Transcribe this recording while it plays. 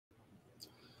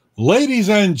Ladies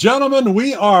and gentlemen,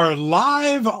 we are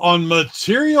live on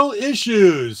Material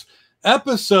Issues,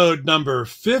 episode number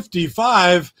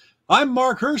 55. I'm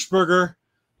Mark Hershberger,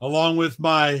 along with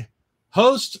my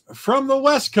host from the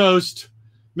West Coast,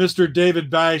 Mr. David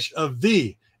Bash of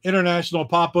the International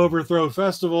Pop Overthrow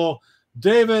Festival.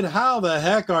 David, how the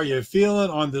heck are you feeling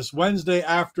on this Wednesday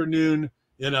afternoon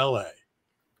in LA?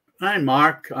 Hi,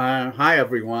 Mark. Hi,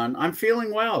 everyone. I'm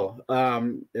feeling well.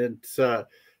 It's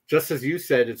just as you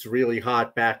said, it's really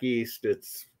hot back east.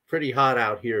 It's pretty hot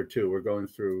out here, too. We're going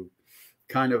through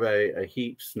kind of a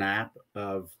heat snap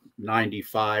of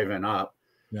 95 and up.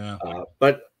 Yeah.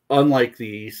 But unlike the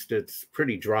east, it's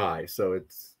pretty dry. So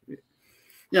it's,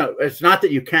 it's not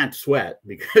that you can't sweat,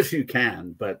 because you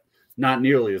can, but not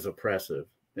nearly as oppressive.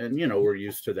 And, we're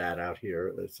used to that out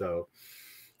here. So,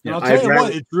 and I'll tell you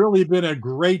what, it's really been a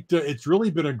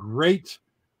great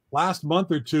last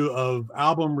month or two of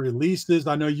album releases.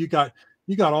 I know you got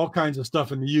all kinds of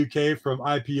stuff in the UK from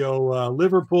IPO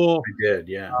Liverpool. I did,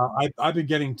 yeah. I've been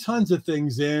getting tons of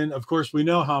things in. Of course, we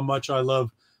know how much I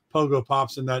love Pogo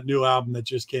Pops and that new album that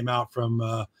just came out from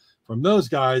those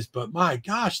guys. But my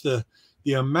gosh, the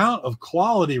amount of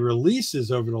quality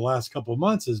releases over the last couple of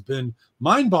months has been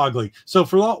mind-boggling. So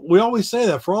we always say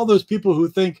that for all those people who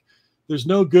think there's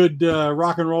no good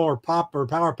rock and roll or pop or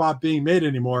power pop being made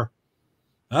anymore,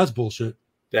 that's bullshit.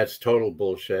 That's total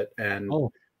bullshit. And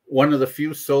one of the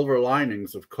few silver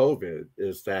linings of COVID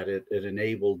is that it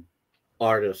enabled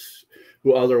artists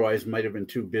who otherwise might have been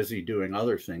too busy doing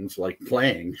other things like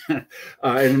playing. It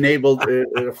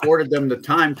afforded them the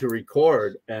time to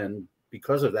record. And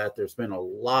because of that, there's been a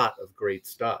lot of great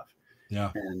stuff.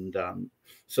 Yeah. And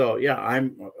so, yeah, I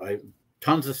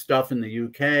tons of stuff in the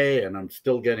UK, and I'm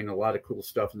still getting a lot of cool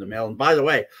stuff in the mail. And by the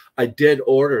way, I did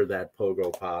order that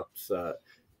Pogo Pops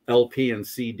LP and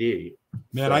CD.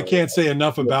 Man, so I can't say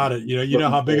enough about it. You know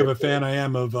how big of a fan I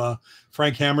am of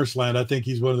Frank Hammersland. I think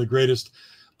he's one of the greatest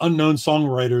unknown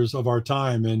songwriters of our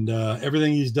time, and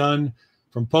everything he's done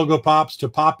from Pogo Pops to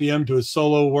Popium to his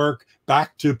solo work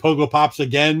back to Pogo Pops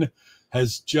again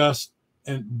has just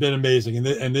been amazing.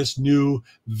 And this new,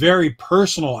 very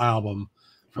personal album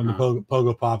from the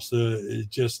Pogo Pops,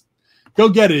 just go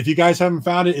get it. If you guys haven't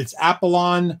found it, it's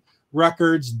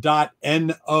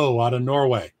ApollonRecords.no out of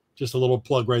Norway. Just a little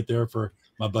plug right there for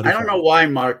my buddy. I don't know why,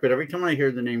 Mark, but every time I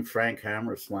hear the name Frank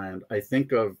Hammersland, I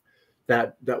think of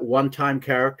that one-time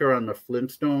character on the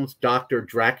Flintstones, Dr.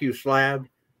 Dracuslab,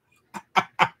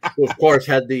 who of course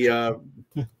had the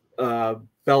Bela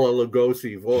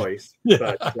Lugosi voice. Yeah.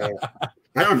 But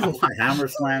I don't know why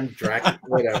Hammersland, Dracula,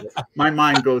 whatever. My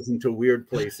mind goes into weird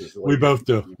places. We both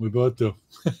do. We both do.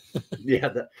 Yeah,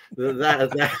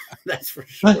 that's for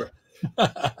sure.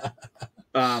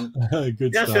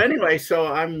 Good stuff. So anyway, so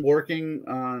I'm working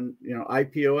on,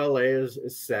 IPO LA is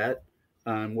set.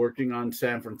 I'm working on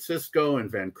San Francisco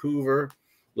and Vancouver.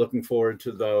 Looking forward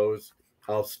to those.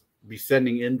 I'll be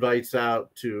sending invites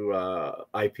out to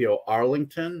IPO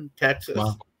Arlington, Texas.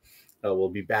 Wow. We'll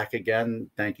be back again.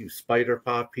 Thank you, Spider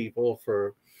Pop people,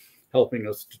 for helping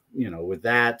us, with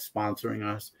that, sponsoring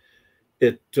us.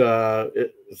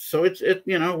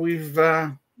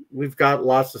 We've got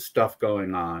lots of stuff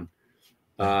going on.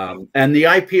 And the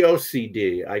IPO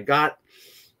CD, I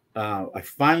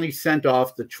finally sent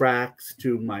off the tracks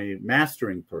to my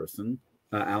mastering person,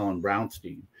 Alan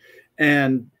Brownstein,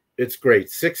 and it's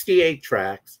great. 68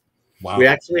 tracks. Wow. We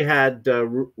actually had a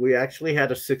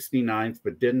 69th,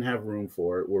 but didn't have room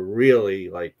for it. We're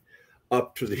really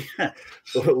up to the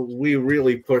we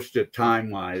really pushed it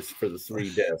time-wise for the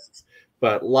 3 discs,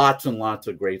 but lots and lots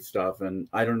of great stuff. And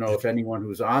I don't know if anyone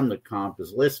who's on the comp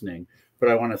is listening, but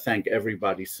I want to thank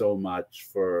everybody so much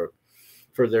for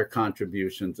their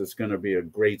contributions. It's going to be a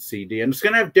great CD, and it's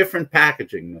going to have different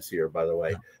packaging this year, by the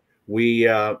way. Yeah. We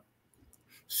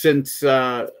since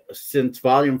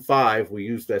volume 5, we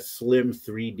used a slim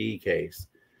 3D case,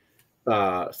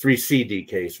 3 CD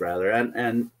case rather,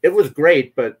 and it was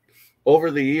great. But over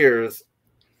the years,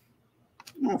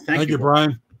 thank you,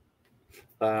 Brian.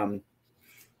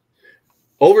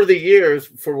 Over the years,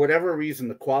 for whatever reason,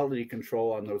 the quality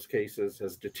control on those cases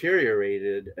has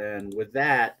deteriorated, and with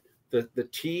that, the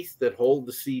teeth that hold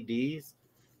the CDs,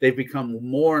 they've become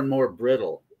more and more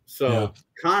brittle. So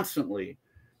constantly,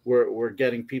 we're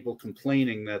getting people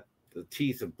complaining that the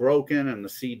teeth are broken and the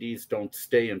CDs don't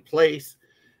stay in place.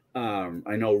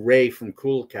 I know Ray from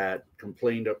Cool Cat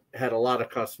had a lot of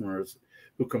customers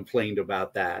who complained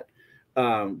about that.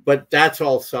 But that's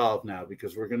all solved now,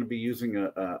 because we're going to be using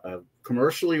a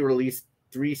commercially released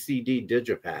 3 CD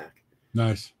digipack.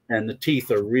 Nice. And the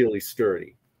teeth are really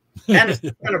sturdy. And it's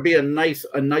going to be a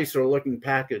nicer looking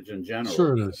package in general.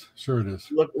 Sure it is. Sure it is.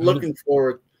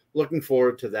 Looking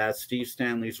forward to that. Steve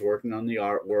Stanley's working on the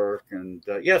artwork, and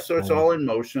yeah, so it's all in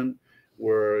motion.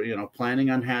 We're planning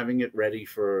on having it ready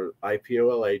for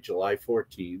IPOLA July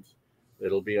 14th.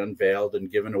 It'll be unveiled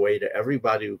and given away to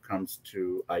everybody who comes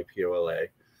to IPOLA,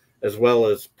 as well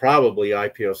as probably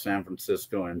IPO San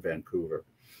Francisco and Vancouver.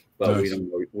 But nice.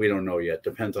 we don't know yet.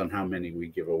 Depends on how many we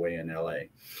give away in LA.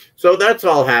 So that's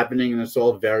all happening, and it's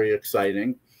all very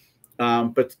exciting.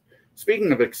 But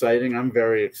speaking of exciting, I'm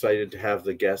very excited to have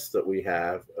the guest that we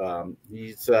have.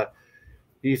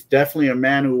 He's definitely a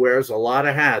man who wears a lot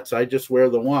of hats. I just wear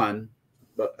the one,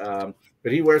 but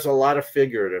he wears a lot of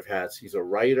figurative hats. He's a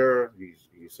writer.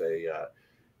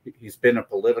 He's been a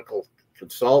political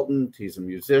consultant. He's a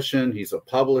musician. He's a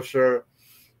publisher.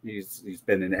 He's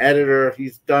been an editor.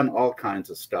 He's done all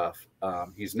kinds of stuff.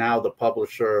 He's now the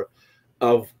publisher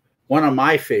of one of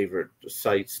my favorite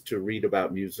sites to read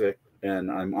about music,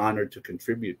 and I'm honored to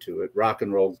contribute to it,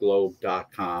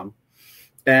 rockandrollglobe.com.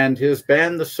 And his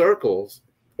band, The Circles,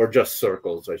 or just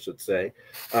Circles, I should say,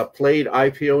 played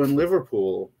IPO in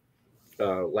Liverpool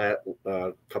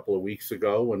a couple of weeks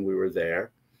ago when we were there.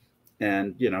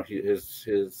 And,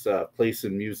 his place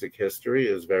in music history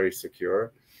is very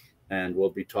secure. And we'll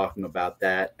be talking about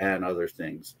that and other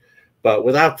things. But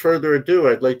without further ado,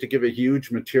 I'd like to give a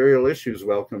huge Material Issues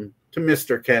welcome to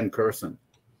Mr. Ken Kurson.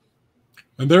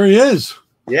 And there he is.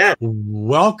 Yeah.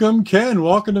 Welcome, Ken.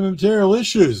 Welcome to Material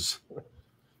Issues.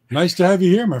 Nice to have you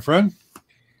here, my friend.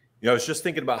 I was just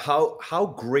thinking about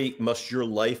how great must your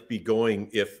life be going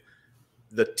if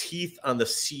the teeth on the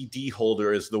CD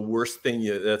holder is the worst thing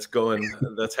that's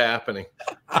happening.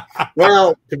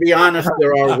 Well, to be honest,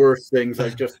 there are worse things. I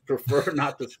just prefer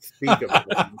not to speak of them.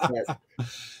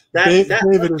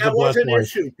 That was an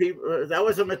issue. That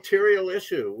was a material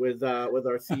issue with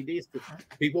our CDs.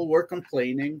 People were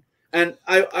complaining, and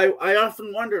I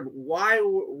often wondered why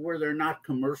were there not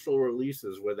commercial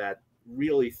releases with that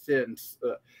really thin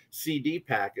CD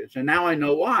package, and now I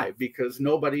know why. Because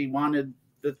nobody wanted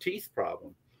the teeth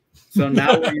problem. So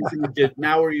now we're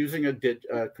using a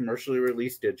commercially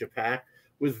released digipack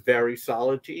with very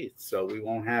solid teeth. So we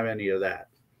won't have any of that.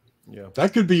 Yeah,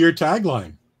 that could be your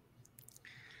tagline.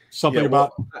 Something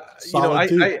about solid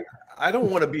teeth. I don't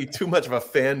want to be too much of a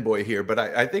fanboy here, but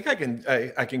I think I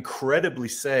can credibly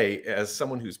say, as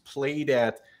someone who's played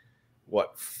at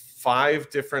 5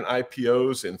 different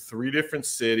IPOs in 3 different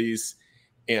cities,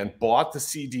 and bought the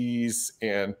CDs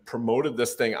and promoted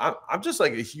this thing. I'm just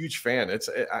like a huge fan.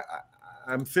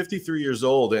 I'm 53 years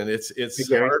old, and it's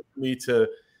hard for me to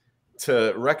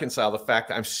reconcile the fact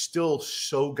that I'm still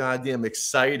so goddamn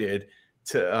excited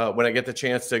to when I get the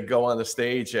chance to go on the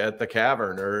stage at the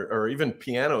Cavern or even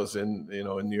pianos in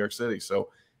New York City. So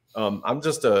I'm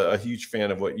just a huge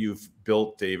fan of what you've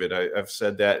built, David. I've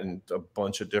said that in a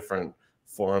bunch of different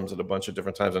forums at a bunch of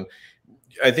different times, and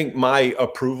I think my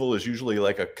approval is usually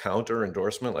like a counter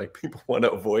endorsement, like people want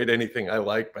to avoid anything I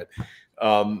like. But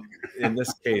in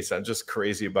this case, I'm just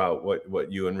crazy about what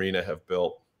you and Rena have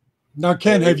built. Now,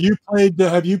 Ken, have you played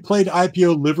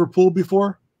IPO Liverpool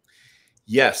before?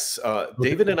 Yes,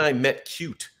 David and I met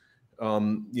cute.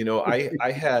 I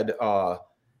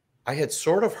had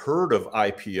sort of heard of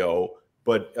IPO,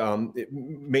 but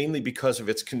mainly because of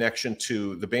its connection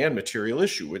to the band Material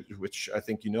Issue, which I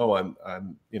think I'm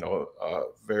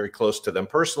very close to them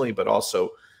personally, but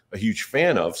also a huge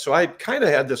fan of. So I kind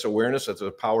of had this awareness that there's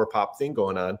a power pop thing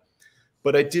going on,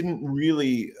 but I didn't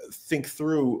really think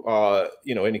through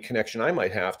any connection I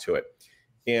might have to it.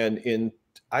 And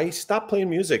I stopped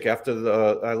playing music after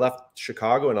I left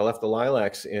Chicago and I left the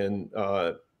Lilacs in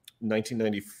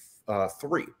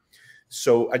 1993.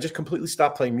 So I just completely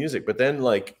stopped playing music. But then,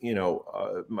 my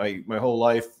whole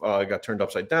life got turned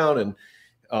upside down, and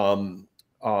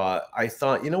I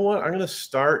thought, you know what, I'm going to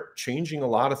start changing a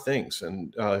lot of things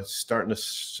and starting to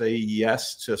say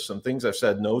yes to some things I've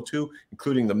said no to,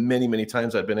 including the many, many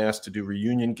times I've been asked to do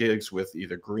reunion gigs with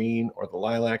either Green or the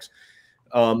Lilacs.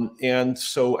 And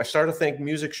so I started to think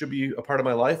music should be a part of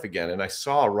my life again. And I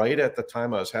saw right at the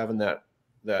time I was having that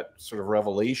sort of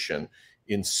revelation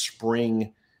in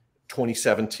spring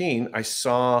 2017, I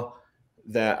saw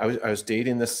that I was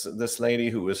dating this lady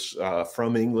who was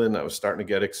from England. I was starting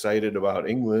to get excited about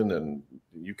England and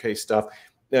UK stuff.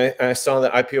 And I saw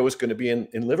that IPO was going to be in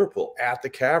Liverpool at the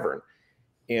Cavern.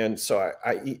 And so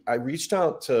I reached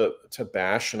out to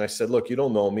Bash and I said, look, you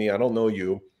don't know me. I don't know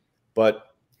you, but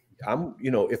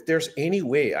if there's any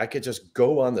way I could just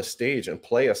go on the stage and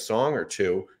play a song or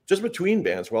two just between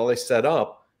bands while they set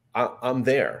up, I'm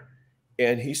there.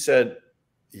 And he said,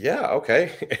 Yeah,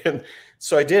 okay. And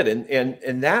so I did,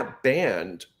 and that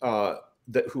band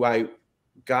that who I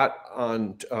got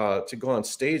on to go on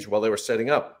stage while they were setting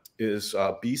up is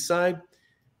B-Side,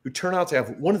 who turned out to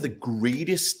have one of the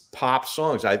greatest pop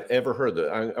songs I've ever heard.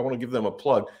 I want to give them a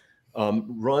plug.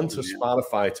 Run to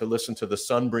Spotify to listen to "The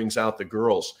Sun Brings Out the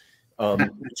Girls,"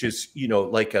 which is, you know,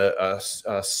 like a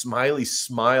Smiley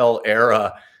Smile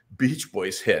era Beach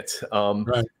Boys hit.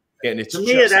 Right. And it's to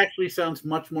me, it actually sounds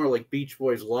much more like Beach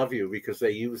Boys "Love You" because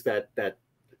they use that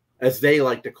as they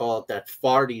like to call it, that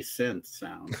farty synth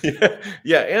sound.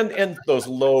 Yeah, and those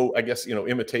low, I guess, you know,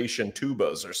 imitation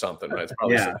tubas or something, right? It's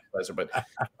probably synthesizer,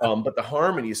 but the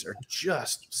harmonies are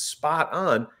just spot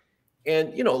on.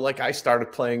 And, you know, like I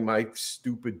started playing my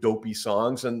stupid dopey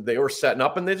songs and they were setting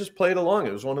up and they just played along.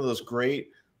 It was one of those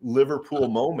great Liverpool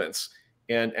moments.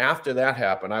 And after that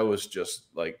happened, I was just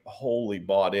like wholly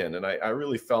bought in. And I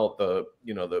really felt I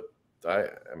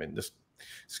mean, this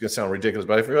is going to sound ridiculous,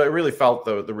 but I really felt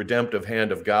the redemptive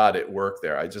hand of God at work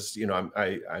there. I just, you know,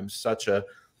 I'm such a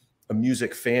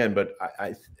music fan, but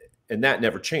and that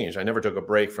never changed. I never took a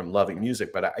break from loving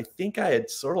music, but I think I had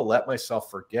sort of let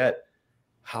myself forget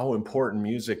how important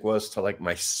music was to like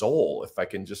my soul, if I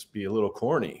can just be a little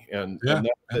corny. And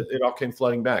it all came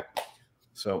flooding back.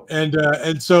 So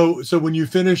so when you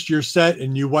finished your set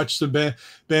and you watched some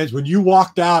bands, when you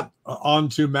walked out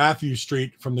onto Matthew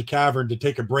Street from the Cavern to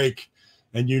take a break,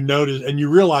 and you noticed and you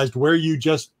realized where you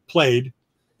just played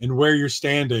and where you're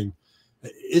standing,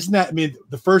 isn't that? I mean,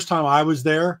 the first time I was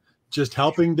there, just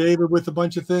helping David with a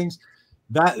bunch of things,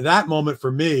 that moment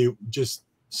for me just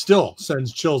still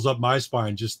sends chills up my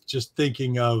spine. Just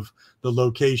thinking of the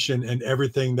location and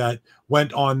everything that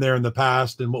went on there in the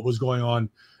past and what was going on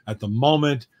at the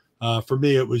moment. For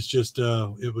me, it was just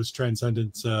it was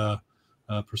transcendence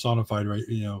personified, right?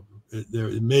 You know, they're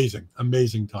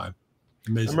amazing time.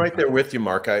 Amazing. I'm right there with you,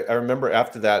 Mark. I remember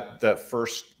after that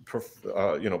first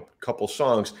couple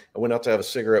songs, I went out to have a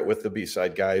cigarette with the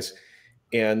B-Side guys,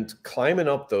 and climbing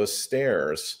up those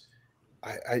stairs,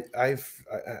 I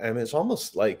mean, it's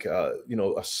almost like a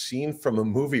scene from a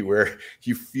movie where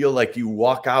you feel like you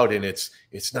walk out and it's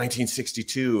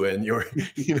 1962 and you're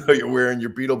wearing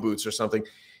your Beatle boots or something,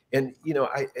 and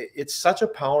it's such a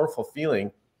powerful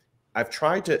feeling. I've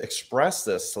tried to express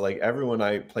this to like everyone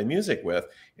I play music with,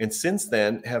 and since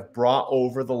then have brought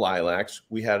over the Lilacs.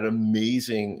 We had an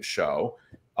amazing show,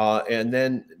 and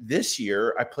then this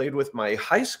year I played with my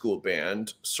high school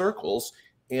band Circles.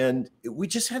 And we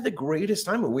just had the greatest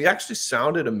time. We actually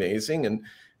sounded amazing, and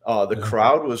the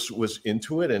crowd was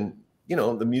into it, and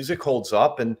the music holds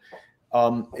up, and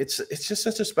it's just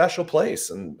such a special place.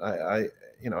 And I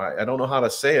don't know how to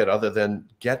say it other than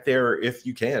get there if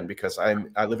you can, because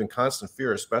I live in constant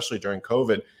fear, especially during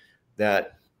COVID,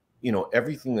 that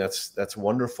everything that's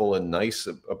wonderful and nice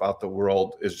about the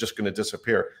world is just going to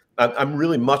disappear. I'm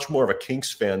really much more of a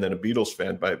Kinks fan than a Beatles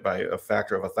fan by a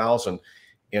factor of 1,000.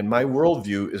 And my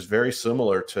worldview is very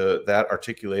similar to that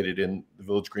articulated in the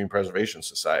Village Green Preservation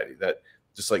Society. That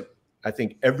just like, I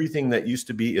think everything that used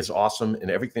to be is awesome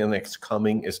and everything that's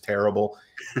coming is terrible.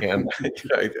 And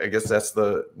I guess that's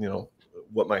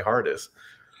what my heart is.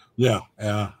 Yeah.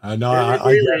 I know. It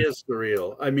really is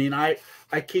surreal. I mean, I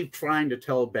keep trying to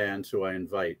tell bands who I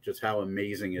invite just how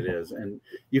amazing it is. And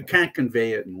you can't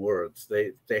convey it in words.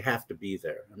 They have to be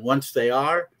there. And once they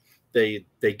are, they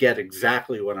get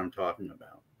exactly what I'm talking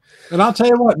about. And I'll tell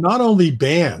you what, not only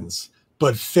bands,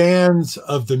 but fans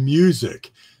of the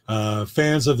music,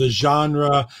 fans of the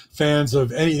genre, fans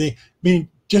of anything. I mean,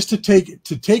 just to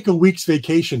take a week's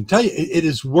vacation, tell you, it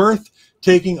is worth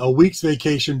taking a week's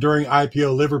vacation during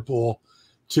IPO Liverpool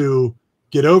to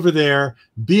get over there,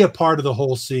 be a part of the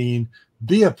whole scene,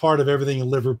 be a part of everything in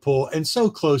Liverpool, and so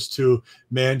close to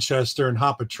Manchester, and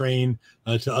hop a train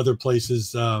to other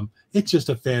places. It's just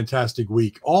a fantastic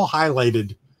week, all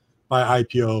highlighted by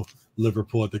IPO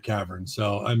Liverpool at the Cavern.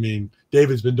 So, I mean,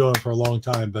 David's been doing it for a long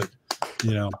time, but,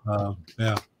 yeah,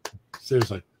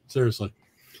 seriously.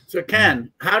 So, Ken,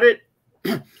 how did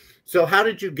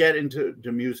you get into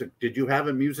music? Did you have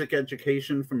a music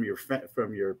education from your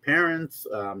parents?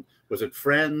 Was it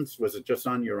friends? Was it just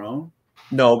on your own?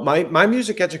 No, my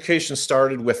music education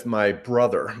started with my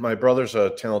brother. My brother's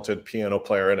a talented piano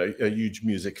player and a huge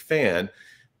music fan.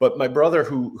 But my brother,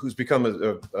 who's become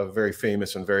a very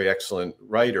famous and very excellent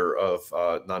writer of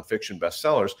nonfiction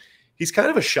bestsellers, he's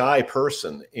kind of a shy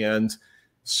person. And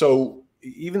so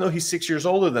even though he's 6 years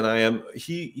older than I am,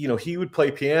 he would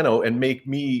play piano and make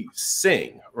me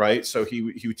sing, right? So he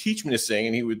would teach me to sing,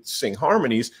 and he would sing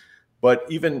harmonies. But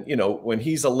even, when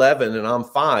he's 11 and I'm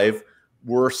 5,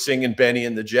 we're singing Benny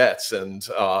and the Jets and,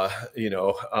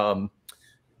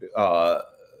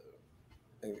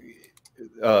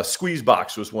 Squeeze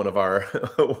Box was one of our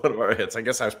hits. I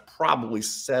guess I was probably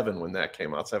 7 when that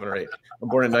came out, 7 or 8. I'm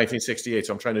born in 1968,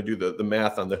 so I'm trying to do the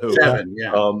math on the Who. 7,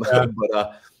 yeah.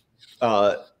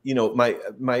 But you know,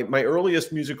 my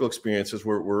earliest musical experiences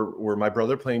were my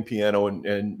brother playing piano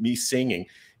and me singing.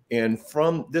 And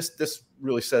from this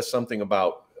really says something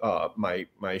about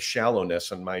my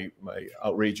shallowness and my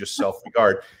outrageous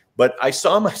self-regard. But I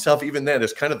saw myself even then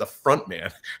as kind of the front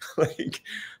man.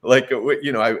 like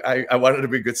you know, I wanted to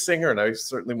be a good singer, and I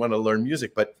certainly want to learn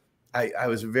music. But I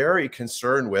was very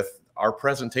concerned with our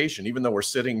presentation, even though we're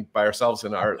sitting by ourselves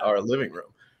in our living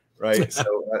room, right?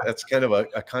 So that's kind of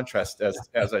a contrast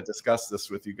as I discuss this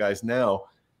with you guys now.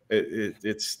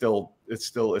 It's still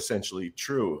essentially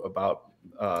true about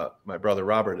my brother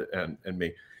Robert and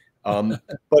me.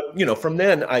 But you know, from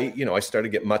then I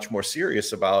started to get much more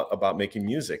serious about making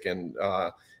music, and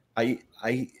I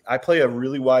play a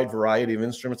really wide variety of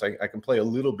instruments. I can play a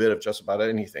little bit of just about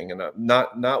anything, and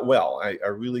not well. I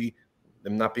really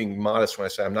am not being modest when I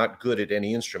say I'm not good at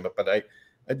any instrument, but I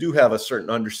do have a certain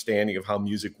understanding of how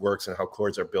music works and how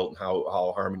chords are built and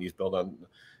how harmony is built on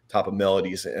top of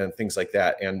melodies and things like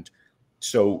that. And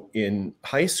so in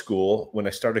high school, when I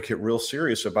started to get real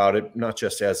serious about it, not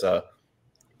just as a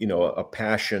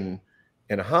passion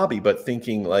and a hobby, but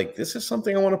thinking like, this is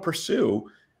something I want to pursue,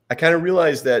 I kind of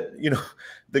realized that, you know,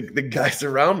 the guys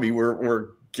around me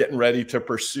were getting ready to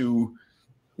pursue,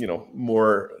 you know,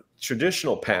 more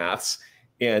traditional paths.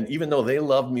 And even though they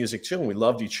loved music too, and we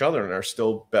loved each other and are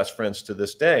still best friends to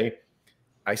this day,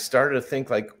 I started to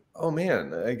think like, oh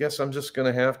man, I guess I'm just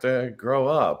going to have to grow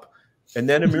up. And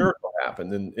then a miracle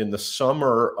happened in the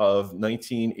summer of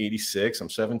 1986. I'm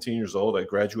 17 years old. I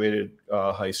graduated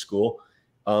high school.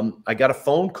 I got a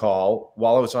phone call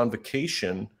while I was on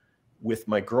vacation with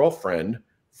my girlfriend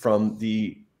from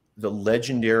the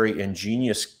legendary and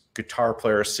genius guitar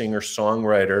player, singer,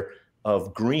 songwriter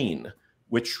of Green,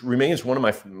 which remains one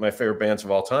of my favorite bands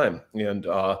of all time. And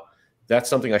that's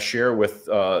something I share with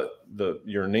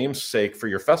your namesake for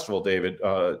your festival, David.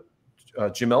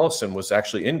 Jim Ellison was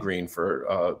actually in Green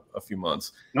for a few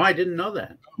months. No, I didn't know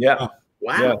that. Yeah.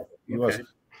 Wow. Yeah, he was.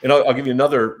 And I'll give you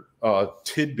another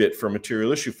tidbit for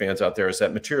Material Issue fans out there, is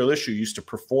that Material Issue used to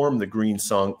perform the Green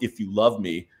song "If You Love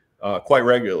Me" quite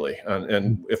regularly.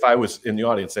 And if I was in the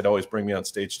audience, they'd always bring me on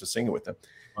stage to sing it with them.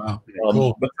 Wow.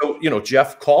 Cool. But so, you know,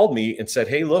 Jeff called me and said,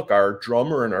 "Hey, look, our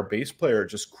drummer and our bass player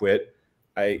just quit.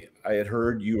 I had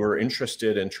heard you were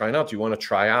interested in trying out. Do you want to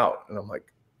try out?" And I'm like,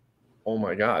 oh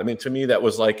my God. I mean, to me, that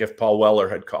was like if Paul Weller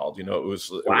had called, you know, it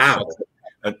was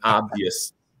an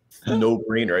obvious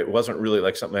no-brainer. It wasn't really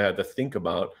like something I had to think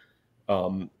about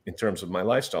in terms of my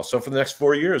lifestyle. So for the next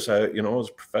 4 years, I was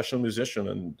a professional musician,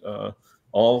 and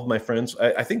all of my friends,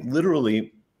 I think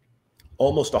literally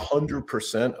almost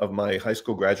 100% of my high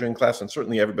school graduating class, and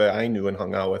certainly everybody I knew and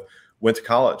hung out with, went to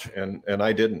college, and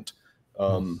I didn't.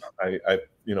 I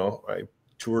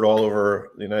toured all over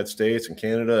the United States and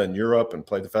Canada and Europe and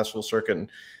played the festival circuit. And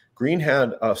Green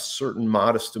had a certain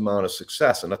modest amount of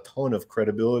success and a ton of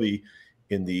credibility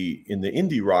in the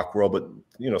indie rock world, but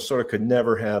you know, sort of could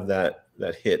never have that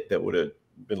hit that would have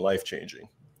been life-changing.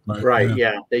 Right.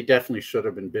 Yeah. They definitely should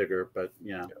have been bigger, but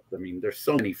yeah, I mean, there's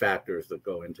so many factors that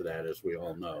go into that, as we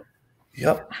all know.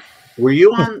 Yep. Were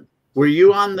you on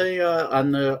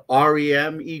the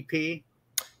REM EP?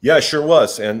 Yeah, it sure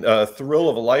was. And thrill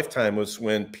of a lifetime was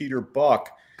when Peter Buck,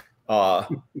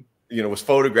 was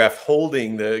photographed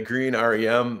holding the Green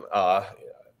REM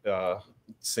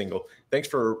single. Thanks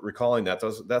for recalling that.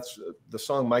 That's the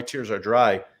song "My Tears Are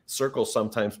Dry." Circle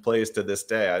sometimes plays to this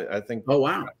day. I think. Oh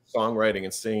wow! Songwriting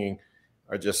and singing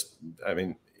are just. I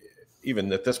mean,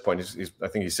 even at this point, I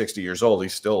think he's 60 years old.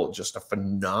 He's still just a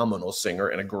phenomenal singer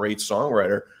and a great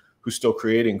songwriter who's still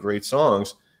creating great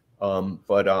songs.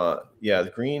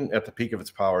 The Green at the peak of its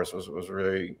powers was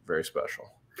very, very special.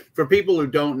 For people who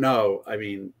don't know, I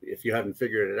mean, if you haven't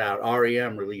figured it out,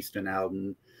 REM released an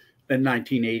album in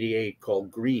 1988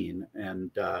 called Green. And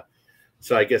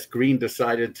so I guess Green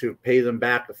decided to pay them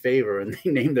back a favor, and they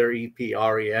named their EP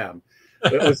REM.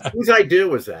 Whose idea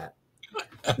was that?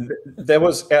 That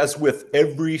was, as with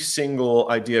every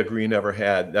single idea Green ever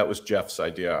had, that was Jeff's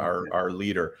idea, our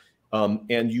leader.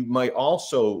 And you might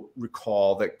also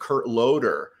recall that Kurt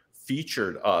Loder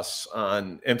featured us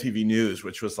on MTV News,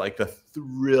 which was like the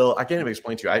thrill. I can't even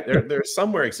explain to you. There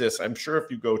somewhere exists. I'm sure if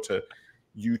you go to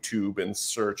YouTube and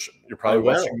search, you're probably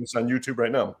watching this on YouTube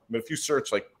right now. But if you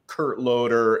search like Kurt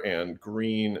Loder and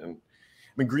Green, and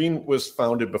I mean, Green was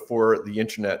founded before the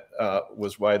internet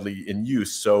was widely in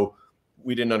use, so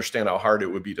we didn't understand how hard it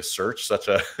would be to search such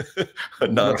a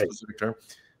non-specific term.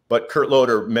 But Kurt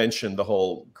Loder mentioned the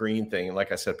whole Green thing. And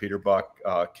like I said, Peter Buck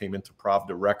came into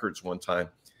Pravda Records one time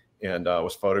and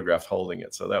was photographed holding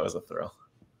it. So that was a thrill.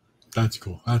 That's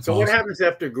cool. That's so awesome. What happens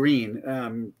after Green?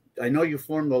 I know you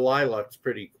formed the Lilacs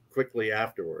pretty quickly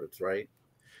afterwards, right?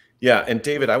 Yeah. And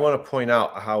David, I want to point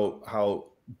out how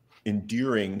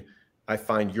endearing I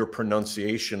find your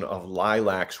pronunciation of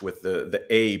lilacs with the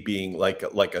A being like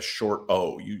a short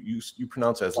O. You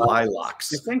pronounce it as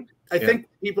lilacs. I think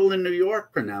people in New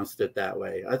York pronounced it that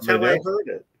way. That's how I heard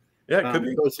it. Yeah, it could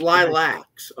be. So it's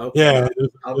lilacs. Okay. Yeah,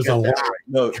 I'll get that right.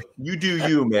 No, you do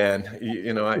you, man.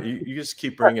 You just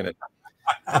keep bringing it.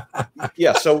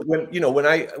 Yeah. So when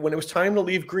it was time to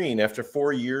leave Green after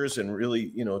 4 years and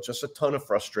really, just a ton of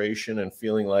frustration and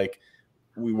feeling like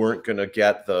we weren't going to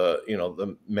get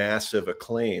the massive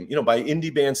acclaim, by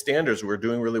indie band standards, we were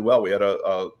doing really well. We had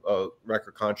a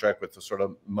record contract with the sort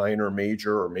of minor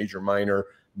major or major minor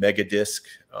mega disc.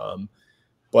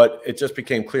 But it just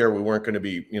became clear we weren't going to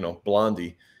be,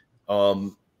 Blondie.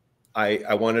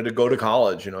 I wanted to go to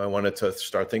college. I wanted to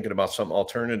start thinking about some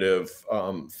alternative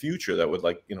future that would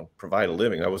provide a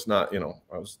living. I was not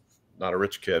a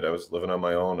rich kid. I was living on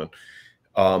my own. And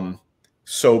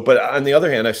but on the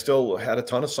other hand, I still had a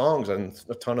ton of songs and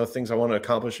a ton of things I wanted to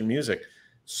accomplish in music.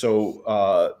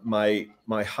 So my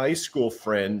high school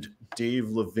friend, Dave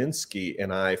Levinsky,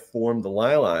 and I formed the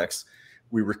Lilacs.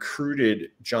 We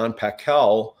recruited John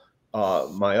Packel,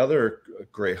 my other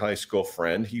great high school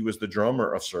friend. He was the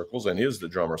drummer of Circles and is the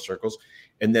drummer of Circles.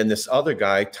 And then this other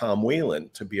guy, Tom Whalen,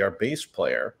 to be our bass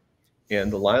player.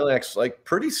 And the Lilacs,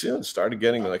 pretty soon started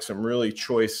getting some really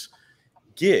choice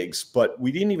gigs, but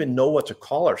we didn't even know what to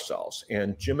call ourselves.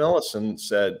 And Jim Ellison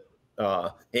said,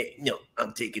 hey, no,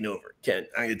 I'm taking over. Ken,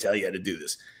 I'm going to tell you how to do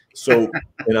this. So,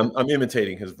 and I'm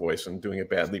imitating his voice and doing it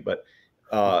badly, but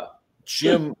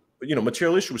Jim,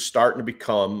 Material Issue was starting to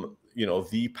become,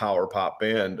 the power pop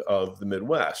band of the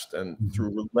Midwest, and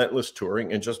through relentless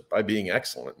touring and just by being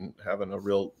excellent and having a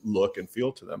real look and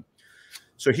feel to them.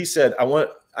 So he said,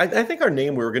 I think our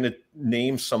name, we were going to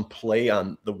name some play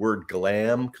on the word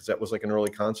glam, because that was an early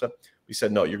concept. We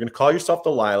said, no, you're going to call yourself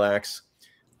the Lilacs.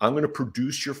 I'm going to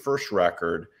produce your first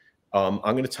record. I'm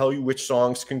going to tell you which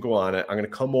songs can go on it. I'm going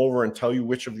to come over and tell you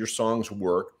which of your songs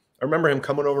work. I remember him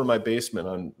coming over to my basement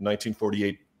on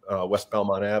 1948 West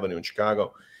Belmont Avenue in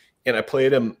Chicago. And I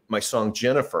played him my song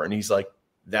Jennifer. And he's like,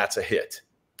 that's a hit.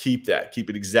 Keep that. Keep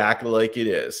it exactly like it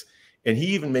is. And he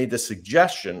even made the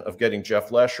suggestion of getting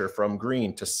Jeff Lesher from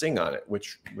Green to sing on it,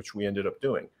 which we ended up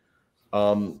doing.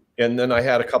 And then I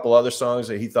had a couple other songs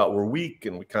that he thought were weak,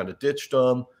 and we kind of ditched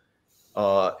them.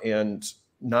 And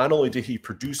not only did he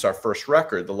produce our first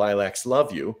record, The Lilacs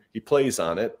Love You, he plays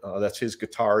on it. That's his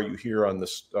guitar you hear on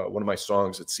this one of my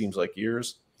songs, It Seems Like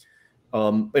Years.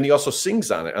 And he also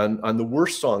sings on it, on the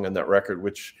worst song on that record,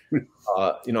 which,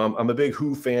 I'm a big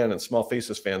Who fan and Small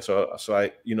Faces fan. So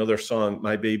I, their song,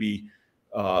 My Baby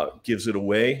Gives It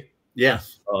Away.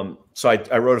 Yes. So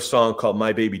I wrote a song called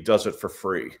My Baby Does It for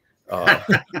Free.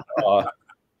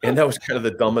 And that was kind of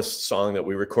the dumbest song that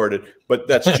we recorded, but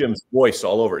that's Jim's voice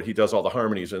all over it. He does all the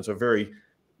harmonies, and it's a very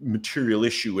Material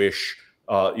Issue-ish,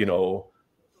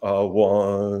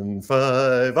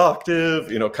 1/5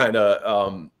 octave, kind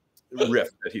of riff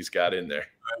that he's got in there.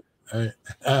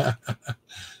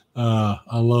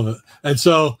 I love it. And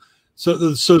so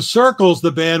Circles,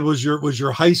 the band, was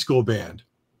your high school band,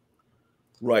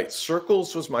 right?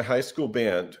 Circles was my high school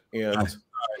band, and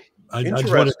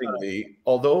interestingly,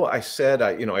 although I said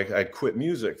I quit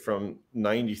music from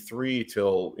 '93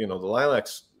 till the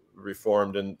Lilacs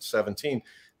reformed in '17.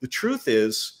 The truth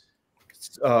is,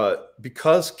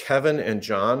 because Kevin and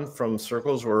John from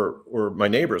Circles were my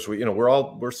neighbors, we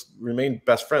remained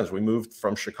best friends. We moved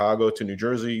from Chicago to New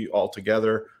Jersey all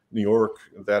together, New York,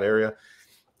 that area.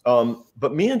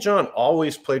 But me and John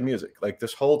always played music,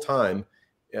 this whole time.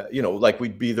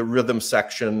 We'd be the rhythm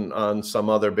section on some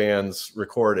other band's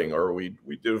recording, or we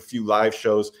did a few live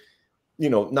shows,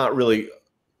 not really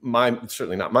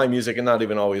certainly not my music, and not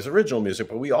even always original music,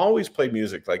 but we always played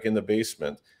music in the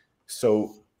basement.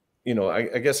 So,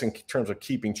 I guess in terms of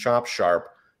keeping chops sharp,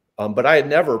 but I had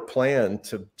never planned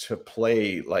to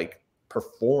play,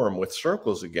 perform with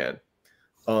Circles again,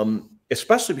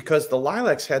 especially because the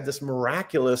Lilacs had this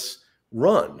miraculous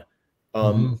run.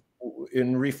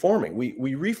 In reforming,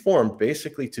 we reformed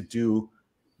basically to do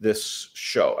this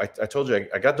show. I told you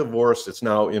I got divorced. It's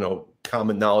now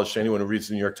common knowledge to anyone who reads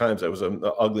the New York Times. It was an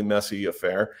ugly, messy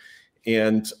affair,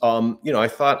 and I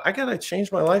thought I gotta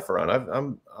change my life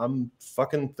around. I'm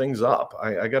fucking things up.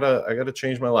 I gotta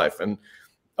change my life, and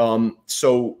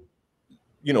so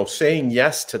saying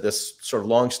yes to this sort of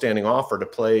long-standing offer to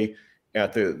play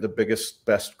at the biggest,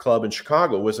 best club in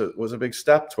Chicago was a big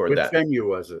step toward that. Which venue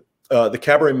was it? The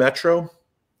Cabaret Metro.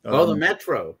 Oh, the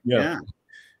Metro. Yeah.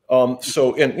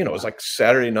 So, and you know, it was like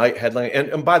Saturday night headline.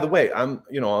 And by the way,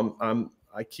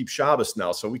 I keep Shabbos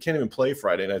now, so we can't even play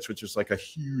Friday nights, which is like a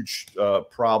huge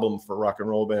problem for a rock and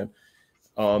roll band.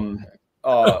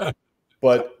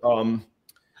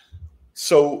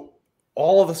 So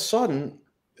all of a sudden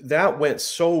that went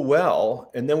so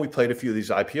well, and then we played a few of these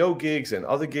IPO gigs, and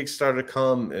other gigs started to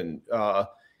come, and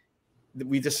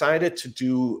we decided to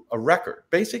do a record,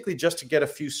 basically just to get a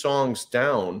few songs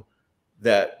down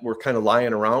that were kind of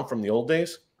lying around from the old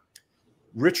days.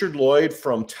 Richard Lloyd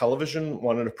from television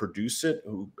wanted to produce it,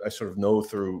 who I sort of know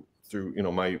through you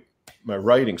know my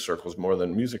writing circles more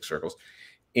than music circles.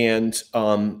 And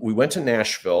we went to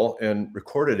Nashville and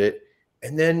recorded it.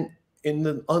 And then in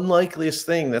the unlikeliest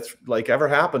thing that's like ever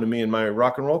happened to me in my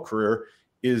rock and roll career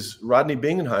is Rodney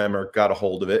Bingenheimer got a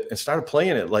hold of it and started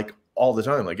playing it like all the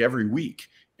time, like every week.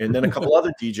 And then a couple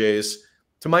other DJs,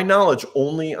 to my knowledge,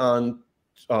 only on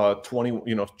 21,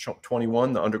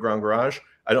 the Underground Garage.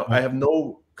 I have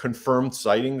no confirmed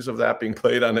sightings of that being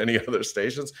played on any other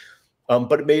stations.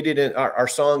 But it made it in, our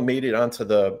song made it onto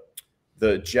the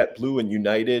JetBlue and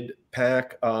United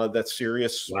pack that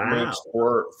Sirius makes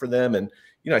for them. And,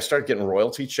 you know, I started getting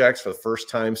royalty checks for the first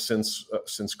time since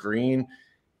Green.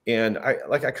 And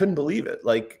I couldn't believe it.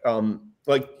 Like,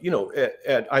 you know,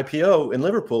 at IPO in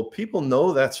Liverpool, people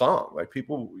know that song. Like,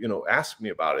 people, you know, ask me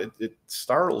about it. It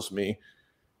startles me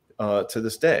to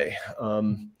this day.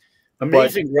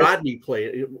 Amazing.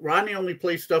 Rodney only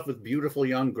plays stuff with beautiful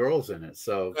young girls in it.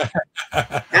 So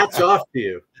hats off to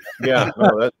you. Yeah,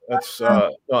 no, that's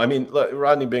no, I mean,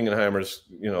 Rodney Bingenheimer's,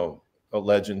 you know, a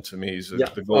legend to me. He's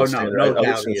the gold standard. I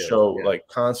listen to the show like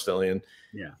constantly, and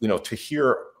you know, to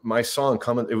hear my song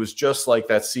coming, it was just like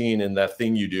that scene in That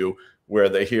Thing You Do where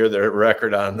they hear their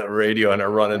record on the radio and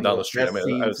are running down the street. I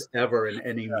mean, ever in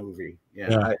any movie.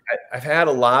 Yeah. I've had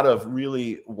a lot of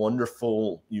really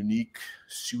wonderful, unique,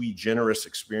 sui generis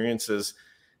experiences,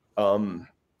 you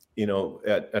know,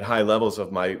 at high levels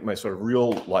of my sort of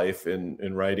real life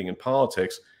in writing and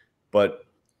politics. But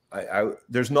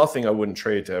there's nothing I wouldn't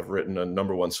trade to have written a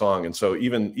 #1 song. And so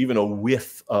even a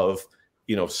whiff of,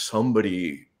 you know,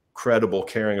 somebody credible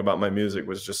caring about my music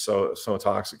was just so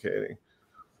intoxicating.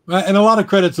 And a lot of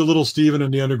credit to Little Steven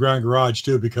and the Underground Garage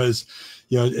too, because,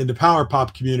 you know, in the power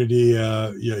pop community,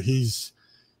 you know, he's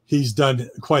done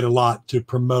quite a lot to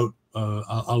promote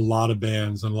a lot of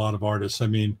bands and a lot of artists. I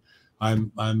mean,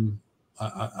 I'm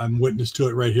witness to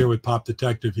it right here with Pop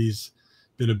Detective. He's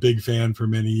been a big fan for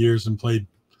many years and played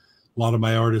a lot of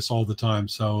my artists all the time.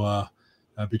 So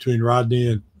between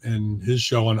Rodney and his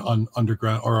show on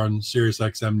Underground, or on Sirius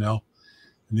XM now,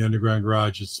 in the Underground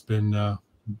Garage, it's been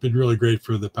really great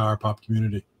for the power pop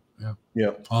community. Yeah.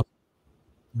 Awesome.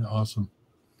 Yeah, awesome.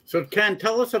 So Ken,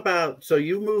 tell us about,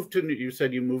 you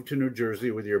said you moved to New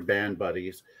Jersey with your band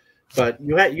buddies, but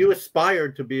you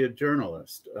aspired to be a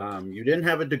journalist. You didn't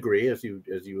have a degree, as you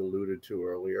alluded to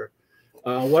earlier.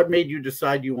 What made you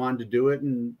decide you wanted to do it?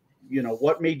 And, you know,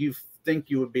 what made you think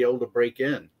you would be able to break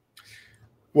in?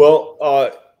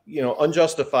 Well, you know,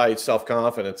 unjustified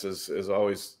self-confidence has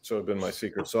always sort of been my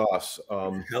secret sauce.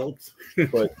 Helps.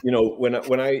 But, you know, when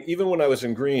I was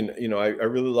in Green, you know, I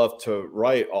really loved to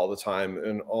write all the time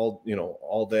and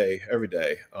all day, every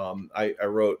day. I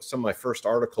wrote some of my first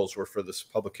articles were for this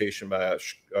publication by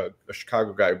a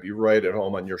Chicago guy who'd be right at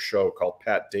home on your show called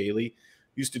Pat Daly.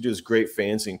 He used to do this great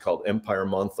fanzine called Empire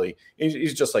Monthly.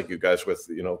 He's just like you guys with,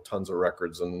 you know, tons of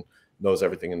records and knows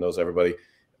everything and knows everybody.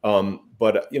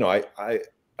 But, you know,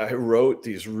 I wrote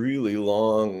these really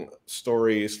long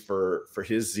stories for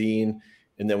his zine.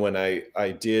 And then when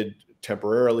I did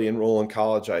temporarily enroll in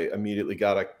college, I immediately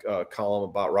got a column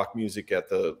about rock music at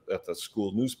the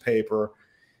school newspaper.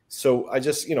 So I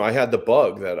just, you know, I had the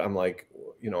bug that I'm like,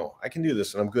 you know, I can do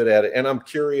this and I'm good at it. And I'm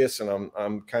curious and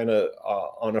I'm kind of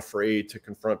unafraid to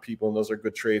confront people. And those are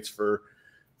good traits for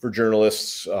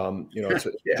journalists. You know, it's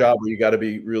a job where you got to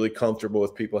be really comfortable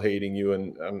with people hating you.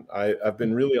 And I've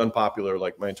been really unpopular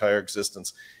like my entire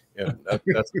existence. And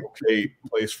that's an okay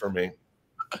place for me.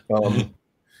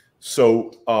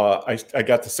 So I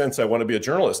got the sense I want to be a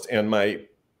journalist. And my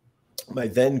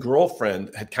then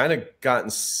girlfriend had kind of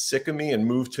gotten sick of me and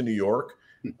moved to New York.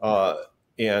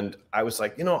 And I was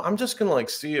like, you know, I'm just going to like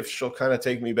see if she'll kind of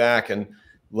take me back and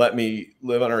let me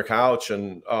live on her couch.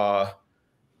 And,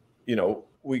 you know,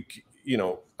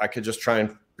 I could just try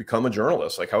and become a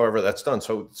journalist, like however that's done.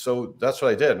 So that's what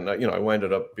I did. And, you know, I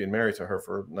ended up being married to her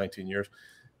for 19 years.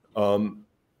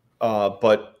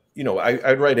 But, you know,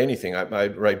 I'd write anything.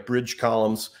 I'd write bridge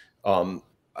columns.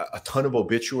 a ton of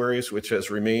obituaries, which has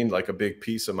remained like a big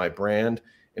piece of my brand.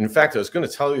 And in fact, I was going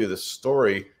to tell you this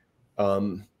story.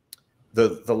 The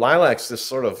Lilacs, this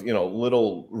sort of,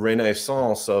 little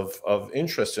renaissance of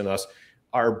interest in us.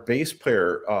 Our bass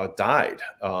player died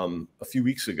a few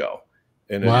weeks ago,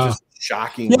 and Wow. it was just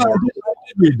shocking. Yeah, I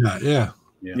did read that.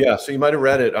 Yeah. So you might have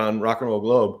read it on Rock and Roll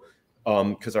Globe,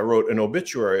 because I wrote an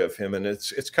obituary of him, and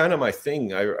it's kind of my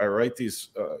thing. I write these,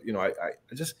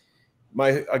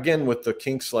 again with the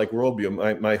Kinks like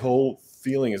worldview, my whole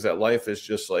feeling is that life is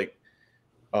just like,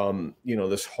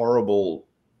 this horrible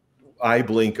eye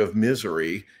blink of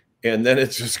misery, and then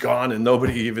it's just gone and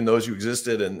nobody even knows you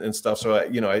existed and stuff. So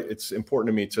it's important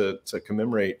to me to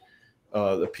commemorate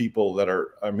the people that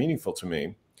are meaningful to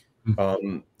me.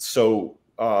 So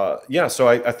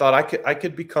I thought I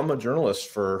could become a journalist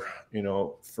for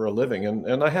a living,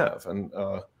 and I have, and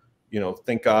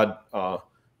thank God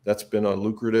that's been a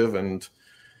lucrative and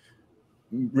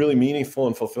really meaningful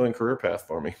and fulfilling career path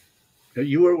for me.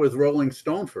 You were with Rolling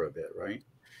Stone for a bit, right?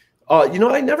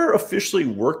 I never officially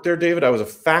worked there, David. I was a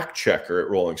fact checker at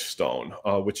Rolling Stone,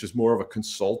 which is more of a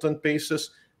consultant basis.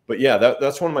 But yeah,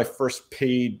 that's one of my first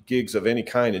paid gigs of any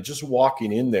kind. And just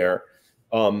walking in there,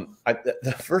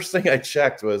 the first thing I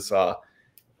checked was a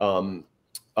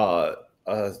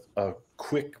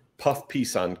quick puff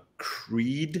piece on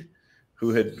Creed,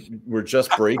 who were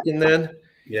just breaking then.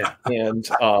 Yeah. And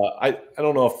I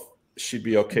don't know if she'd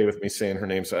be okay with me saying her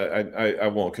name, so I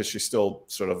won't, because she's still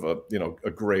sort of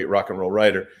a great rock and roll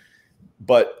writer.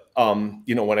 But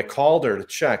when I called her to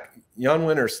check, Jan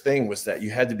Winter's thing was that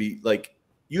you had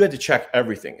to check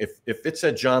everything. If it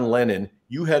said John Lennon,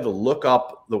 you had to look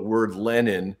up the word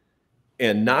Lennon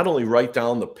and not only write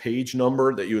down the page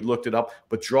number that you had looked it up,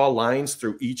 but draw lines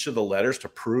through each of the letters to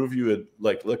prove you had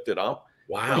looked it up.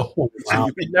 Wow. So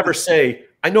you could never say,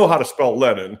 I know how to spell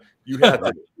Lennon. You had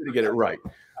to get it right.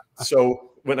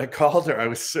 So when I called her, I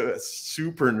was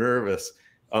super nervous.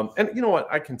 And you know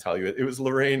what? I can tell you, it was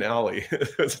Lorraine Alley.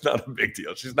 It's not a big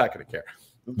deal. She's not going to care.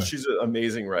 She's an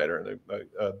amazing writer and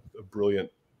a brilliant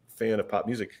fan of pop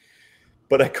music.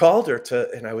 But I called her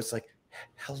and I was like,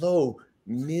 hello,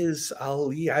 Ms.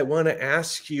 Ali, I want to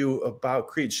ask you about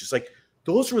Creed. She's like,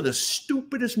 those were the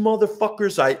stupidest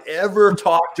motherfuckers I ever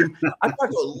talked to. I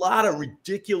talked to a lot of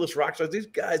ridiculous rock stars. These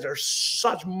guys are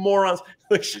such morons.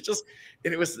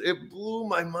 It blew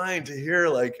my mind to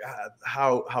hear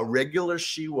how regular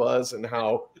she was and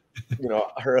how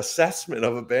her assessment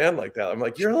of a band like that. I'm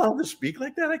like, you're allowed to speak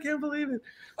like that? I can't believe it.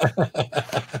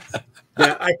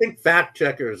 Yeah, I think fact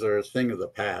checkers are a thing of the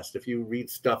past. If you read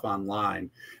stuff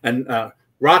online, and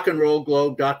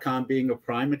rockandrollglobe.com being a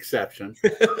prime exception.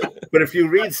 But if you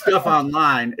read stuff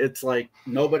online, it's like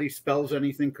nobody spells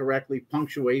anything correctly.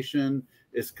 Punctuation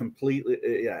is completely,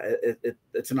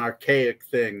 it's an archaic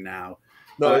thing now.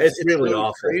 No, it's really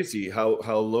awful. Crazy how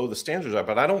low the standards are.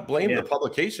 But I don't blame the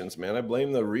publications, man. I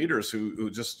blame the readers who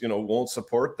just won't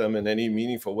support them in any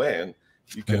meaningful way. And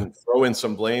you can throw in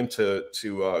some blame to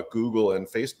Google and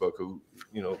Facebook, who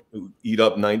eat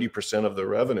up 90% of the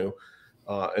revenue.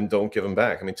 And don't give them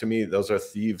back. I mean, to me, those are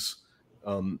thieves.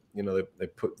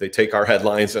 They take our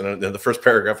headlines and the first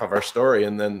paragraph of our story,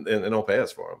 and then they don't pay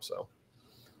us for them. So,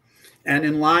 and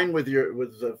in line with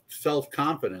the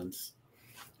self-confidence,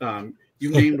 you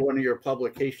named one of your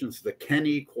publications the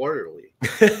Kenny Quarterly.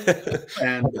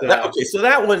 And okay, so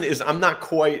that one is, I'm not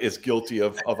quite as guilty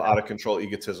of out of control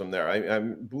egotism there. I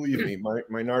believe me, my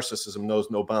narcissism knows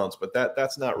no bounds, but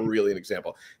that's not really an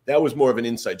example. That was more of an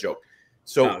inside joke.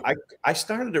 So I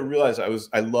started to realize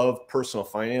I love personal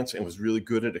finance and was really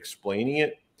good at explaining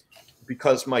it,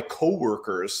 because my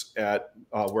coworkers at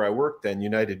where I worked then,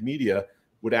 United Media,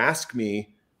 would ask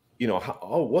me,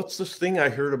 what's this thing I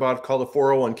heard about called a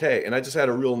 401k? And I just had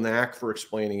a real knack for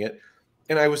explaining it.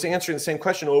 And I was answering the same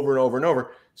question over and over and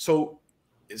over. So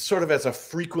sort of as a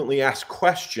frequently asked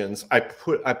questions, I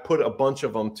put a bunch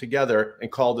of them together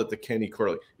and called it the Kenny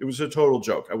Curley. It was a total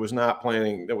joke. I was not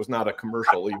planning. That was not a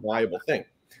commercially viable thing.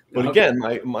 But again,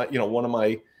 my one of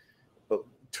my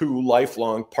two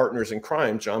lifelong partners in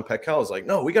crime, John Peckel, is like,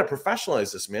 no, we got to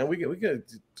professionalize this, man. We got to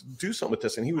do something with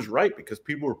this. And he was right, because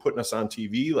people were putting us on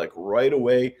TV like right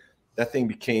away. That thing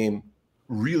became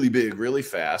really big, really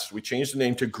fast. We changed the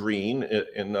name to Green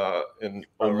in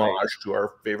homage to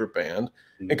our favorite band,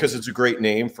 and because it's a great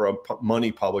name for a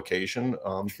money publication.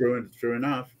 True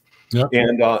enough. Yep.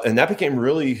 And that became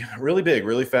really, really big,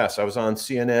 really fast. I was on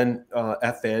CNN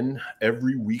FN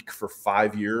every week for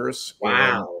 5 years.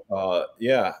 Wow.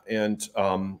 And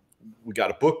we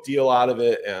got a book deal out of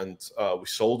it, and we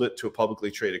sold it to a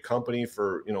publicly traded company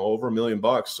for over $1 million.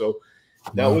 So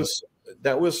that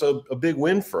was a big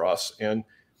win for us. And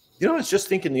You know, I was just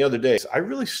thinking the other day, I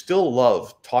really still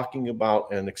love talking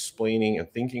about and explaining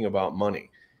and thinking about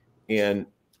money. And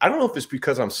I don't know if it's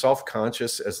because I'm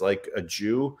self-conscious as like a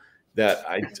Jew that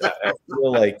I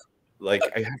feel like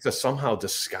I have to somehow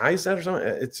disguise that or something.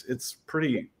 It's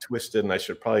pretty twisted, and I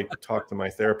should probably talk to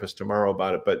my therapist tomorrow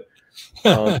about it. But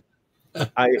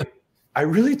I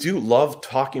really do love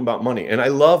talking about money, and I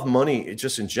love money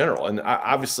just in general. And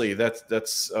obviously,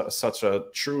 that's such a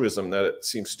truism that it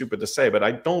seems stupid to say. But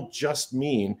I don't just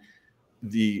mean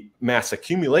the mass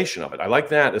accumulation of it. I like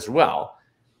that as well.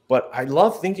 But I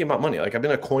love thinking about money. Like I've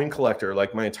been a coin collector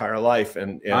like my entire life,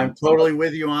 and I'm totally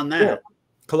with you on that. Yeah.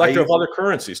 Collector of other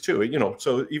currencies too, you know,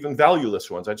 so even valueless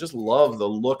ones. I just love the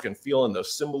look and feel and the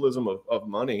symbolism of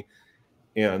money.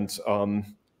 And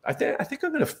I think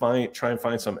I'm going to try and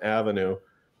find some avenue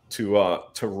to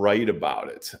write about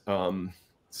it.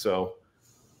 So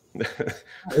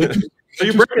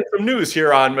you're breaking some news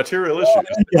here on material issues.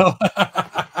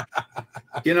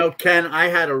 You know, Ken, I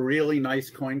had a really nice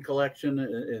coin collection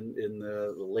in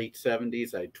the late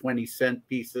 70s. I had 20-cent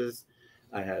pieces.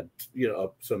 I had, you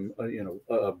know, some,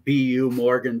 BU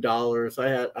Morgan dollars. I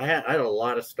had a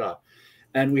lot of stuff.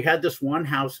 And we had this one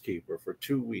housekeeper for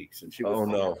 2 weeks, and she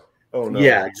was Oh no.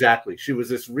 Yeah, exactly. She was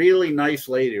this really nice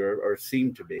lady, or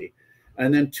seemed to be.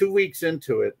 And then 2 weeks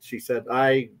into it, she said,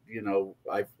 I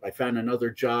found another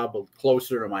job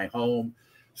closer to my home,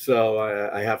 so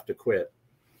I have to quit.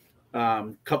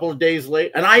 Couple of days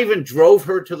later, and I even drove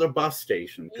her to the bus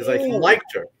station because I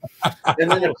liked her. And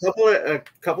then a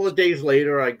couple of days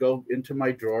later, I go into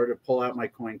my drawer to pull out my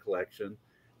coin collection,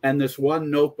 and this one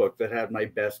notebook that had my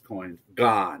best coins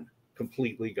gone,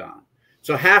 completely gone.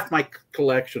 So half my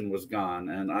collection was gone,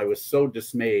 and I was so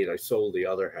dismayed. I sold the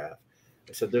other half.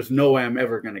 I said, "There's no way I'm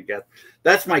ever going to get."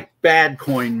 That's my bad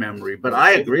coin memory, but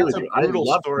I agree with you. I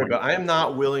love story, but I am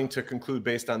not willing to conclude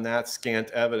based on that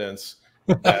scant evidence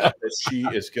that she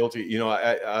is guilty. You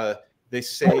know, they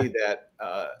say that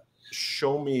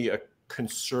show me a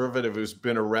conservative who's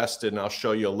been arrested, and I'll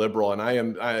show you a liberal. And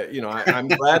I'm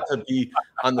glad to be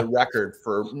on the record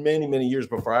for many, many years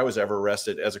before I was ever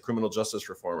arrested as a criminal justice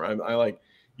reformer. I like.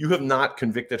 You have not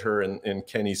convicted her in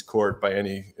Kenny's court by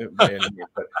any means,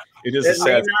 but it is a sad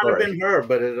story. It may not have been her,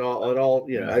 but it all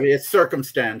you know. I mean, it's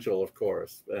circumstantial, of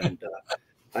course. And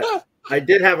I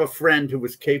did have a friend who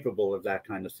was capable of that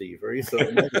kind of thievery. So,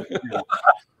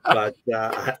 but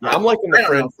I'm liking a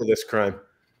friend for this crime.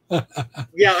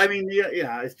 Yeah, I mean,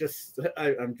 yeah. It's just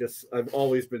I've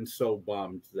always been so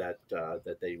bummed that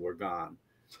they were gone.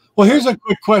 Well, here's a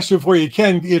quick question for you,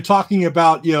 Ken. You're talking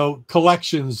about,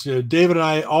 collections. David and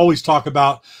I always talk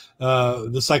about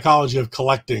the psychology of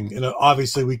collecting. And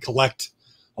obviously we collect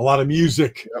a lot of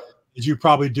music, as you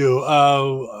probably do.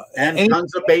 And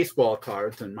tons of baseball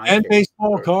cards. And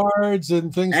baseball cards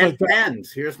and things like that. And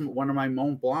pens. Here's one of my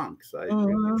Mont Blancs I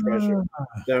really treasure.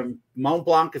 The Mont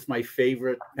Blanc is my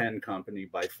favorite pen company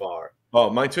by far. Oh,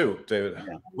 mine too, David.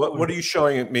 Yeah. What are you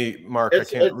showing me, Mark?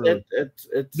 It's a new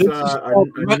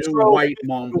white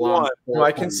Mont Blanc. No,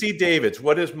 I can see David's.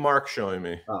 What is Mark showing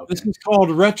me? Oh, okay. This is called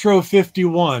Retro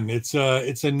 51. It's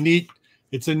a neat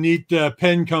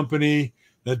pen company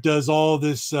that does all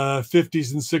this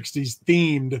 50s and 60s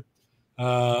themed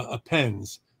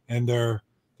pens, and they're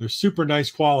super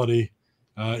nice quality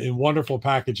in wonderful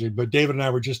packaging. But David and I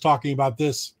were just talking about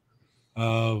this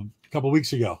a couple of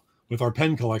weeks ago with our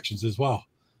pen collections as well.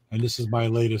 And this is my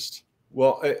latest.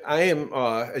 Well, I am,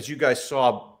 as you guys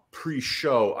saw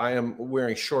pre-show, I am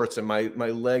wearing shorts, and my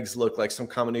legs look like some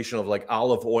combination of like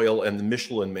olive oil and the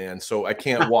Michelin Man. So I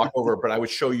can't walk over, but I would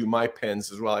show you my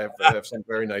pens as well. I have some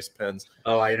very nice pens.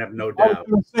 Oh, I have no doubt. I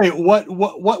was gonna say,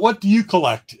 what do you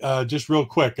collect? Just real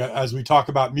quick, as we talk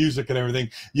about music and everything,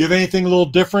 you have anything a little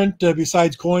different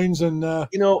besides coins? And I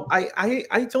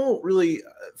don't really.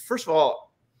 First of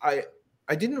all,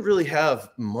 I didn't really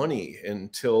have money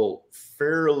until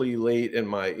fairly late in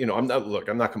my, I'm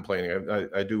not complaining.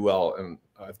 I do well, and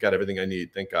I've got everything I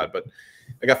need, thank God. But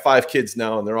I got 5 kids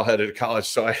now, and they're all headed to college,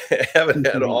 so I haven't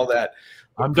had all that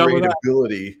great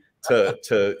ability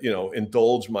to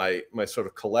indulge my sort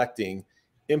of collecting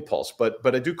impulse.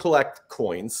 But I do collect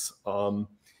coins,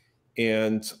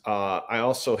 and I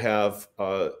also have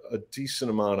a decent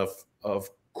amount of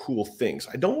cool things.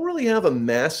 I don't really have a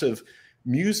massive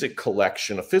music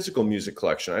collection, a physical music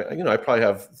collection. I probably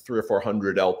have 300 or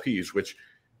 400 LPs, which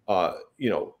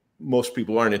most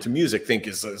people who aren't into music think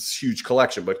is a huge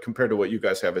collection, but compared to what you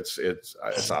guys have, it's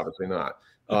obviously not.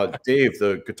 Dave,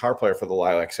 the guitar player for the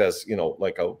Lilacs, has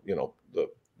the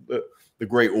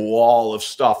great wall of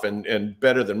stuff, and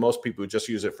better than most people who just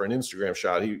use it for an Instagram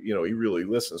shot. He really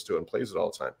listens to it and plays it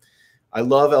all the time. I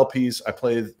love LPs. I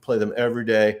play them every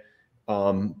day.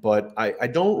 but I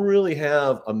don't really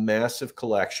have a massive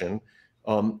collection.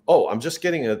 Oh, I'm just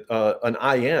getting an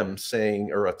IM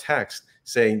saying, or a text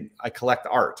saying I collect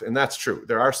art, and that's true.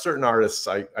 There are certain artists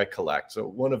I collect. So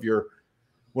one of your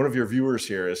viewers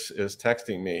here is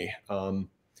texting me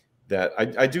that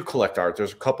I do collect art.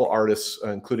 There's a couple artists,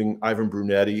 including Ivan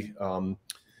Brunetti,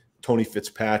 Tony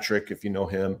Fitzpatrick, if you know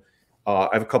him. I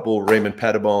have a couple Raymond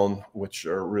Pettibone, which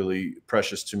are really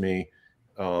precious to me.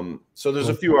 So there's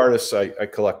a few artists I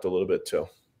collect a little bit too.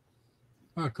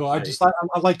 Oh, cool. I'd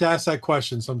like to ask that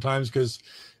question sometimes, because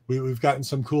we've gotten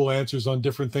some cool answers on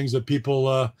different things that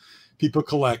people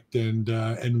collect,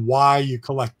 and why you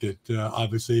collect it.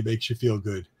 Obviously, it makes you feel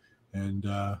good. And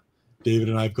David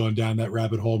and I have gone down that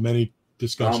rabbit hole, many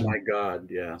discussions. Oh my God,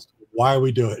 yeah. Why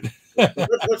we do it?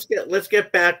 let's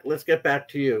get back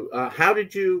to you. How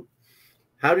did you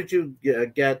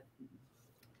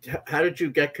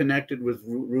get connected with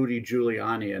Rudy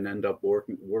Giuliani and end up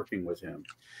working with him?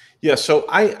 Yeah, so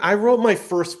I wrote my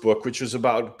first book, which was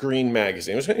about Green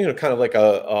Magazine. It was kind of like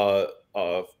a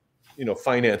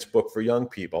finance book for young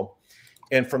people,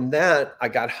 and from that I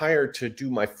got hired to do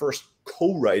my first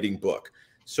co-writing book.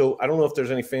 So I don't know if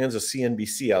there's any fans of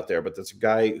CNBC out there, but there's a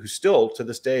guy who's still to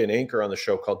this day an anchor on the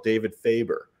show called David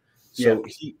Faber. So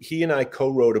yeah. he and I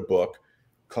co-wrote a book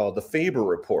called The Faber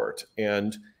Report,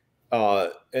 and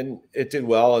it did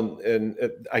well, and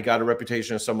I got a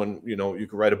reputation as someone you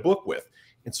could write a book with.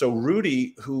 And so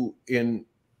Rudy, who in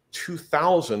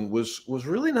 2000 was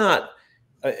really not,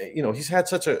 he's had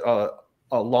such a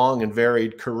long and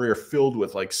varied career filled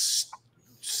with like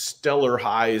stellar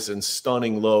highs and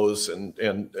stunning lows, and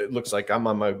it looks like I'm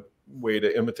on my way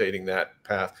to imitating that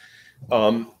path.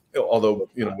 Although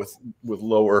with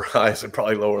lower highs and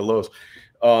probably lower lows.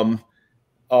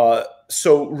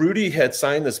 So Rudy had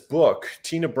signed this book.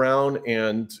 Tina Brown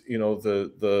and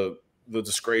the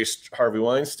disgraced Harvey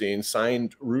Weinstein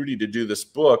signed Rudy to do this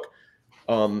book.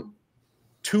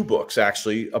 2 books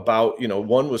actually about,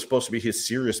 one was supposed to be his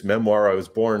serious memoir. I was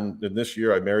born in this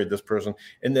year, I married this person.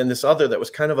 And then this other that was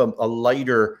kind of a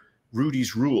lighter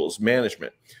Rudy's Rules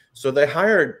Management. So they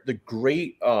hired the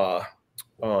great, the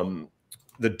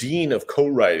dean of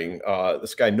co-writing,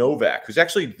 this guy Novak, who's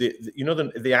actually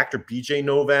the actor BJ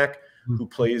Novak, who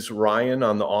plays Ryan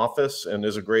on The Office and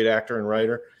is a great actor and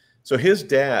writer. So his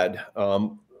dad,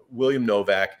 William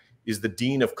Novak, is the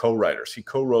dean of co-writers. He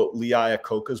co-wrote Lee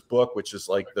Iacocca's book, which is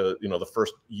like the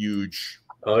first huge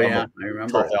I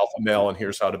remember alpha male and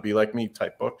here's how to be like me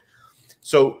type book.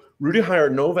 So Rudy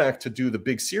hired Novak to do the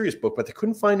big serious book, but they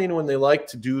couldn't find anyone they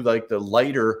liked to do like the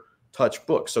lighter touch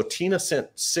book. So Tina sent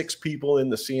 6 people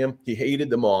in to see him. He hated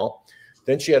them all.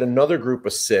 Then she had another group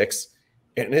of 6.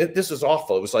 And this is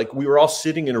awful. It was like we were all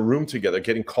sitting in a room together,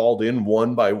 getting called in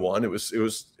one by one. It was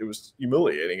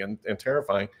humiliating and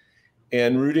terrifying.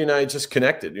 And Rudy and I just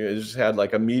connected. Just had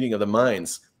like a meeting of the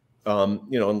minds. And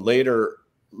later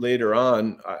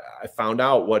on, I found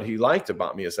out what he liked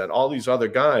about me is that all these other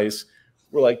guys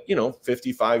were like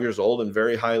 55 years old and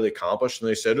very highly accomplished. And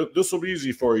they said, "This will be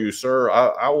easy for you, sir.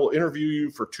 I will interview you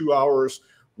for 2 hours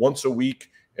once a week,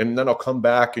 and then I'll come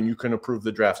back and you can approve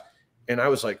the drafts." And I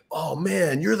was like, "Oh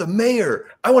man, you're the mayor.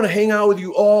 I want to hang out with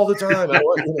you all the time."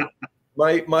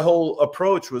 My whole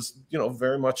approach was,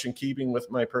 very much in keeping with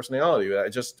my personality. I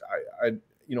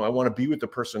want to be with the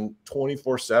person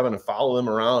 24/7 and follow them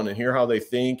around and hear how they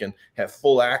think and have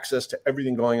full access to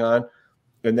everything going on.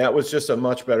 And that was just a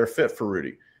much better fit for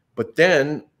Rudy. But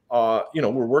then,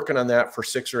 we're working on that for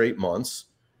 6 or 8 months.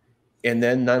 And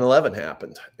then 9/11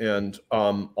 happened. And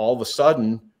all of a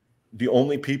sudden, the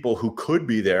only people who could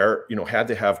be there, had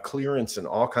to have clearance and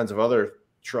all kinds of other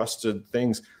trusted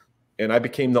things. And I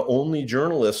became the only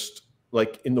journalist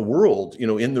like in the world,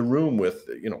 in the room with,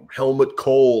 Helmut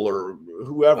Kohl or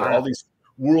whoever, all these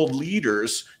world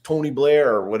leaders, Tony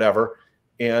Blair or whatever.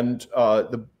 And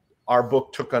our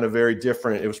book took on a very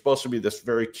different, it was supposed to be this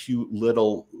very cute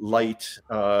little light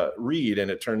read, and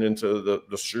it turned into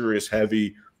the serious,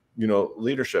 heavy,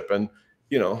 leadership. And,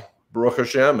 Baruch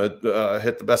Hashem, it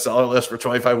hit the bestseller list for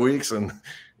 25 weeks and,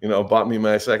 bought me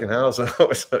my second house.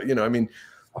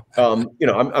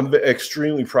 I'm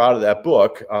extremely proud of that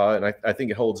book. And I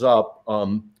think it holds up.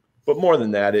 But more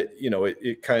than that,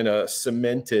 it kind of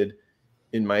cemented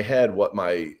in my head what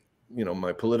my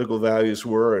political values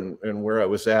were and where I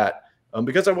was at.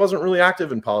 Because I wasn't really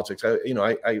active in politics.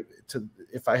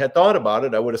 If I had thought about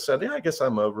it, I would have said, yeah, I guess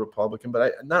I'm a Republican,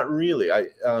 but not really.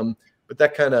 But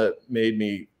that kind of made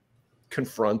me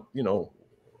confront,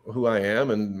 who I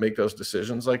am and make those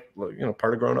decisions, like,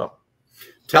 part of growing up.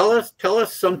 Tell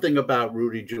us something about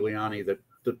Rudy Giuliani that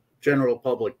the general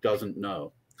public doesn't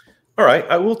know. All right,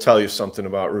 I will tell you something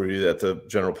about Rudy that the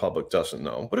general public doesn't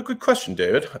know. But a good question,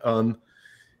 David.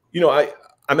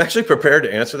 I'm actually prepared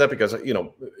to answer that because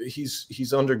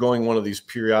he's undergoing one of these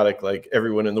periodic, like,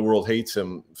 everyone in the world hates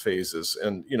him phases,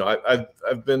 and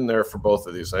I've been there for both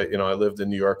of these. I lived in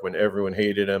New York when everyone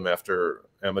hated him after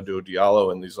Amadou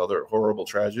Diallo and these other horrible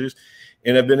tragedies,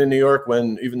 and I've been in New York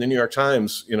when even the New York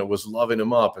Times was loving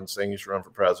him up and saying he should run for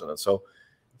president. So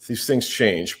these things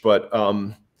change, but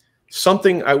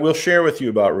something I will share with you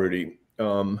about Rudy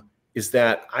is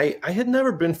that I had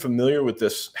never been familiar with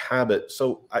this habit.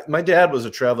 So my dad was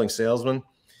a traveling salesman,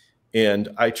 and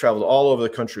I traveled all over the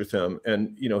country with him.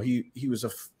 And he was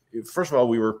first of all,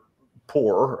 we were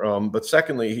poor, but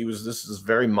secondly, this is a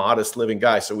very modest living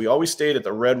guy. So we always stayed at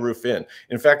the Red Roof Inn.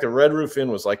 In fact, the Red Roof Inn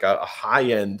was like a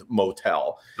high-end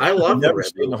motel. I love never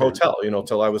stayed in a hotel,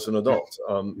 till I was an adult.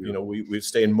 We'd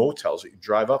stay in motels that you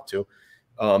drive up to.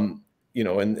 And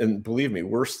believe me,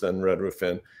 worse than Red Roof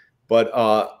Inn.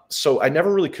 But so I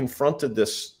never really confronted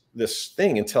this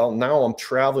thing until now. I'm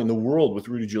traveling the world with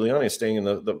Rudy Giuliani, staying in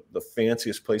the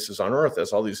fanciest places on earth,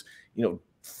 as all these,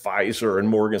 Pfizer and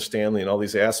Morgan Stanley and all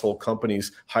these asshole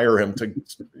companies hire him to,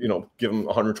 give him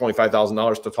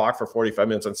 $125,000 to talk for 45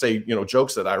 minutes and say,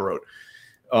 jokes that I wrote.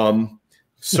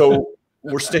 So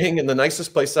we're staying in the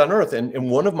nicest place on earth. And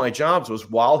one of my jobs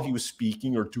was, while he was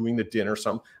speaking or doing the dinner or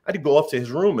something, I had to go up to his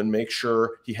room and make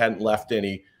sure he hadn't left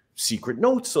any secret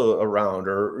notes around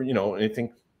or,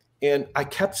 anything. And I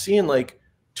kept seeing like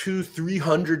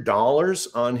 $200-300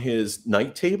 on his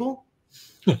night table.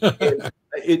 And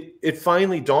it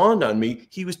finally dawned on me,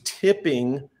 he was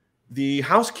tipping the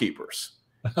housekeepers.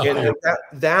 And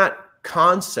that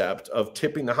concept of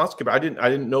tipping the housekeeper, I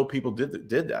didn't know people did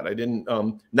that. I didn't.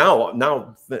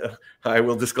 Now I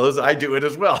will disclose I do it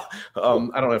as well.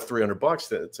 I don't have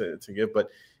 $300 to give, but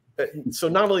so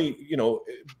not only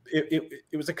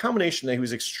it was a combination that he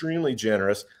was extremely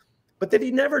generous, but that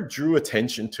he never drew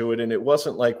attention to it, and it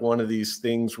wasn't like one of these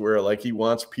things where like he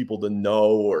wants people to know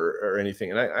or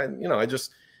anything. And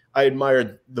I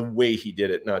admired the way he did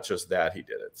it, not just that he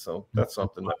did it. So that's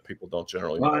something that people don't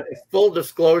generally know. Full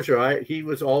disclosure, he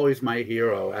was always my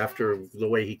hero after the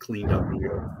way he cleaned up New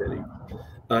York City.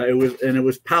 It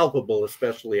was palpable,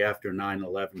 especially after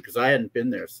 9/11, because I hadn't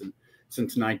been there since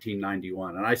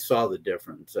 1991, and I saw the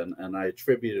difference, and I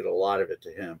attributed a lot of it to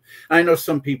him. I know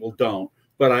some people don't,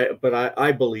 but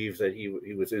I believe that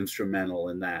he was instrumental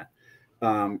in that.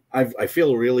 I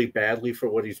feel really badly for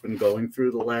what he's been going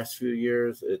through the last few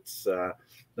years. It's,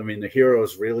 the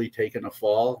hero's really taken a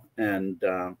fall, and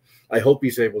I hope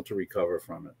he's able to recover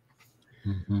from it.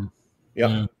 Mm-hmm.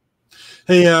 Yeah.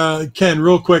 Hey, Ken,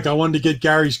 real quick, I wanted to get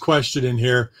Gary's question in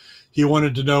here. He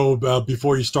wanted to know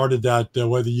before you started that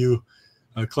whether you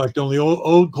collect only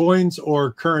old coins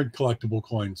or current collectible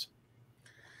coins.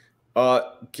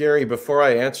 Gary, before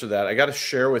I answer that, I got to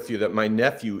share with you that my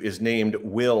nephew is named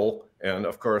Will, and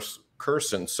of course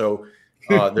Kurson. So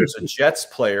there's a Jets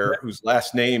player whose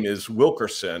last name is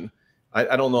Wilkerson.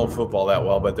 I don't know football that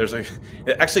well, but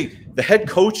actually the head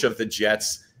coach of the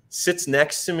Jets sits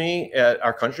next to me at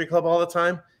our country club all the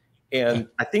time. And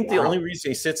I think the only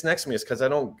reason he sits next to me is because I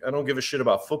don't give a shit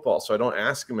about football, so I don't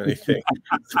ask him anything.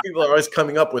 So people are always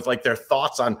coming up with like their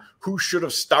thoughts on who should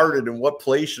have started and what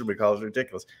play should we call. It's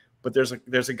ridiculous. But there's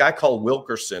a guy called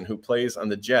Wilkerson who plays on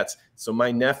the Jets. So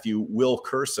my nephew Will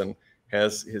Kurson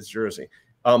has his jersey.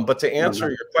 But to answer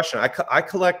your question, I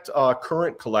collect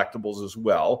current collectibles as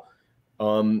well,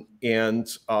 and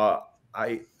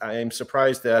I am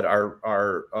surprised that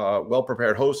our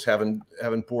well-prepared hosts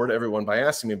haven't bored everyone by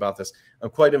asking me about this.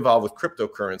 I'm quite involved with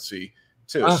cryptocurrency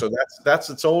too, so that's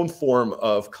its own form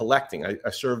of collecting. I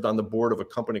served on the board of a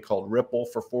company called Ripple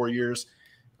for 4 years.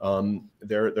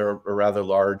 They're a rather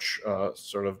large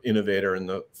sort of innovator in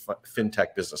the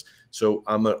fintech business. So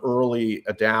I'm an early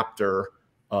adapter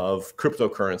of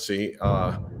cryptocurrency.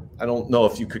 I don't know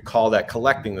if you could call that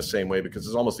collecting the same way, because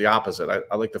it's almost the opposite.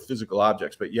 I like the physical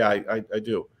objects, but yeah, I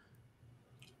do.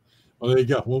 Well, there you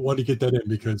go. Well, why do you get that in?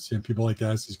 Because people like to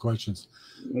ask these questions.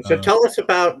 So tell us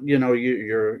about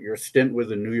your stint with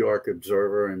the New York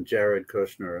Observer and Jared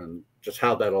Kushner, and just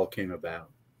how that all came about.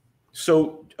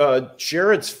 So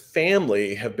Jared's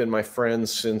family have been my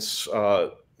friends since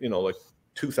like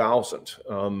 2000.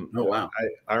 Oh wow!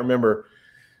 I remember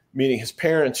meeting his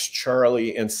parents,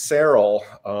 Charlie and Cyril,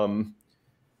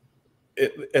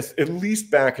 at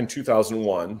least back in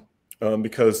 2001,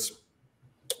 because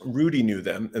Rudy knew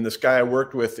them. And this guy I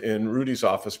worked with in Rudy's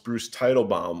office, Bruce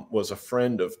Teitelbaum, was a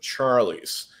friend of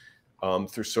Charlie's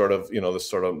through sort of, this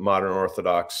sort of modern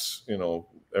Orthodox,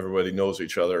 everybody knows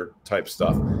each other type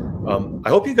stuff. I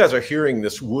hope you guys are hearing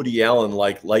this Woody Allen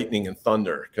like lightning and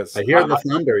thunder, because I hear the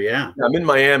thunder. Yeah, I'm in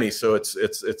Miami, so it's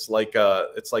like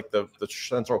the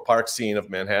Central Park scene of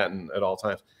Manhattan at all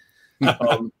times.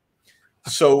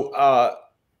 So I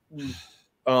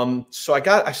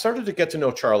started to get to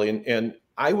know Charlie, and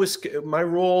my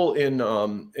role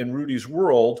in Rudy's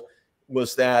world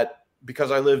was that,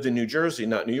 because I lived in New Jersey,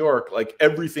 not New York, like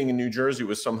everything in New Jersey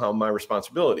was somehow my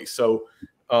responsibility. So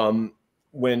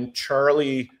when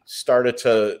Charlie started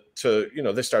to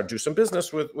they started to do some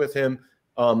business with him,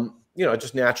 I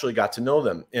just naturally got to know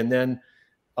them. And then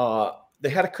they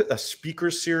had a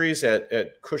speaker series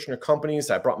at Kushner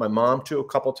Companies. I brought my mom to a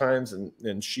couple times,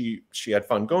 and she had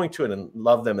fun going to it and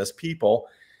loved them as people.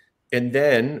 And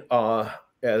then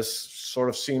as sort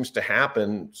of seems to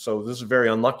happen, so this is very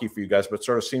unlucky for you guys, but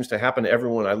sort of seems to happen to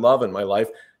everyone I love in my life,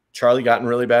 Charlie got in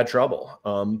really bad trouble,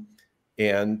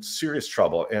 and serious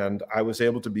trouble. And I was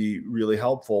able to be really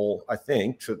helpful, I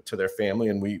think, to their family,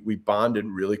 and we bonded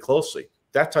really closely.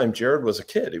 That time, Jared was a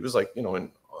kid. He was like,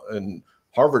 in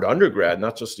Harvard undergrad,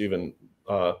 not just even,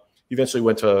 he eventually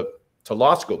went to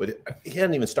law school, but he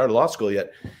hadn't even started law school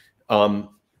yet.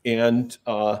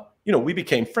 We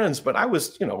became friends, but I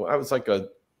was like a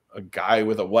guy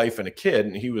with a wife and a kid,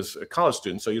 and he was a college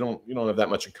student. So you don't have that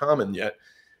much in common yet,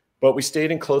 but we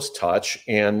stayed in close touch,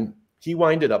 and he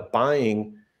winded up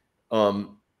buying a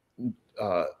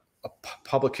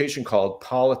publication called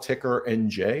Politicker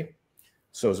NJ.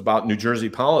 So it was about New Jersey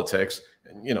politics,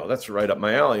 and that's right up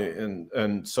my alley.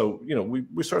 And so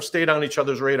we sort of stayed on each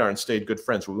other's radar and stayed good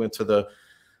friends. We went to the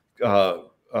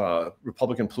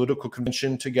Republican political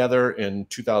convention together in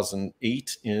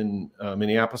 2008 in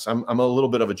Minneapolis. I'm a little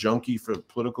bit of a junkie for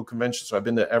political conventions, so I've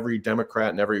been to every Democrat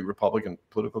and every Republican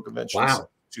political convention since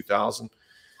 2000.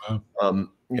 Wow.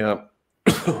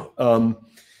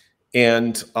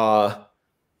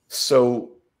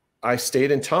 So I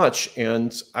stayed in touch,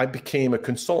 and I became a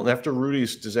consultant after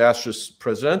Rudy's disastrous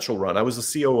presidential run. I was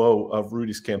the COO of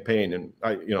Rudy's campaign, and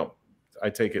I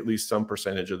take at least some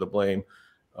percentage of the blame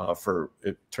for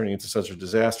it turning into such a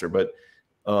disaster. But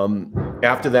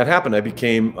after that happened, I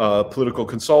became a political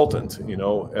consultant.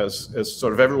 As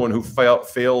sort of everyone who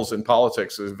fails in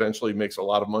politics eventually makes a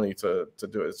lot of money to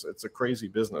do it. It's a crazy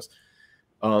business.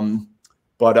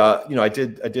 I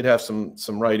did have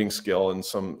some writing skill and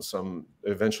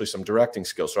eventually some directing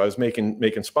skills. So I was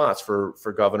making spots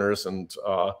for governors and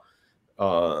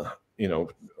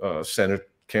Senate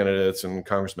candidates and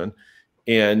congressmen.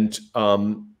 And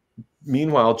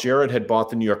meanwhile, Jared had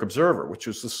bought the New York Observer, which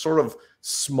was this sort of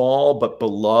small but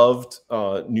beloved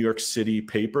New York City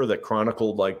paper that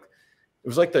chronicled, it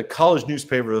was like the college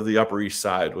newspaper of the Upper East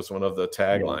Side was one of the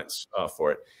taglines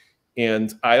for it.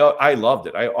 And I loved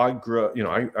it. I grew up,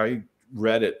 I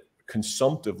read it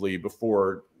consumptively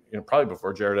before, probably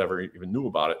before Jared ever even knew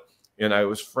about it. And I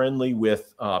was friendly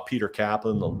with Peter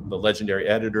Kaplan, the legendary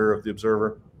editor of the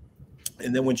Observer.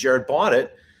 And then when Jared bought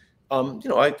it,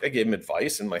 I gave him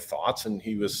advice and my thoughts, and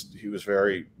he was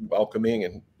very welcoming,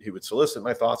 and he would solicit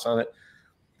my thoughts on it.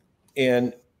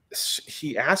 And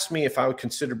he asked me if I would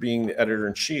consider being the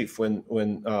editor-in-chief when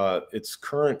its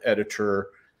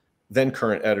then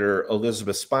current editor,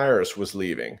 Elizabeth Spires, was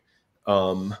leaving.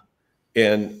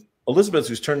 And Elizabeth,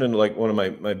 who's turned into one of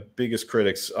my biggest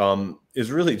critics,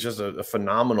 is really just a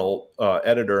phenomenal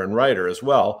editor and writer as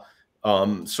well.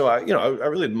 So I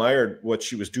really admired what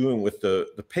she was doing with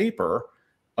the paper.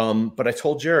 But I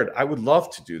told Jared, I would love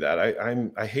to do that.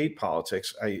 I hate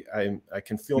politics. I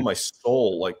can feel my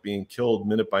soul being killed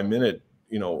minute by minute,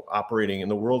 operating in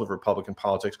the world of Republican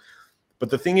politics. But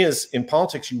the thing is, in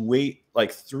politics, you wait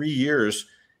 3 years,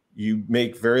 you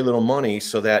make very little money,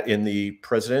 so that in the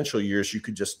presidential years, you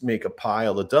could just make a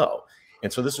pile of dough.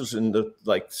 And so this was in the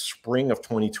spring of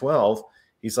 2012.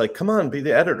 He's like, come on, be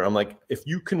the editor. I'm like, if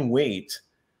you can wait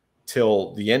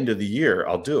till the end of the year,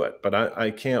 I'll do it. But I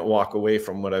can't walk away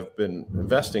from what I've been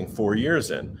investing 4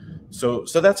 years in. So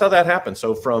that's how that happened.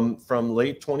 So from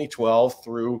late 2012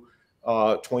 through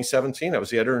 2017, I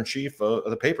was the editor-in-chief of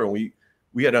the paper. And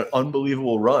we had an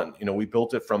unbelievable run. We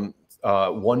built it from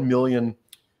 1 million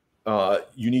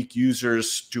unique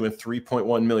users doing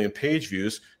 3.1 million page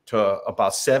views to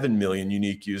about 7 million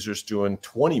unique users doing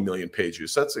 20 million page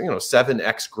views. So that's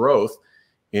 7x growth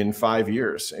in 5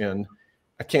 years. And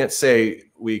I can't say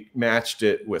we matched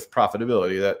it with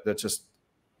profitability. That just,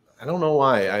 I don't know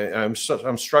why. I'm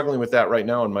struggling with that right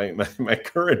now in my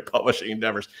current publishing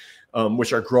endeavors,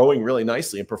 which are growing really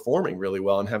nicely and performing really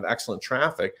well and have excellent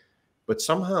traffic. But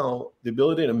somehow the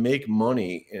ability to make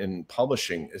money in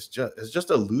publishing has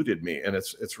just eluded me, and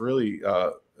it's really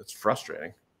it's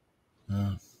frustrating.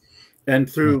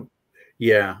 And through,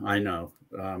 I know.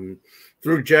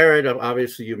 Through Jared,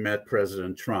 obviously you met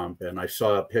President Trump, and I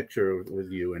saw a picture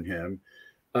with you and him.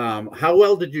 How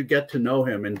well did you get to know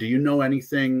him, and do you know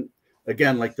anything?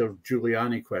 Again, like the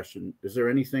Giuliani question, is there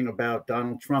anything about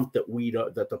Donald Trump that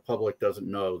that the public doesn't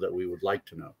know that we would like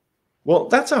to know? Well,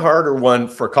 that's a harder one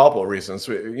for a couple of reasons.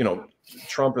 You know,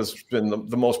 Trump has been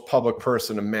the most public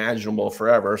person imaginable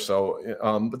forever. So,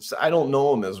 but I don't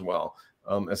know him as well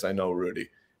as I know Rudy.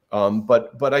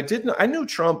 But I knew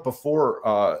Trump before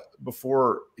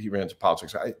he ran into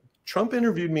politics. Trump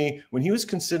interviewed me when he was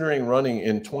considering running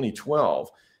in 2012.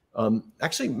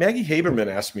 Actually, Maggie Haberman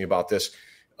asked me about this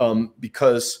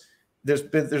because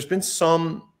there's been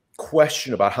some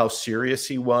question about how serious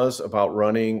he was about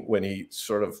running when he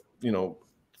sort of, you know,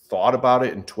 thought about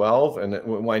it in 12 and it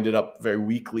winded up very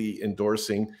weakly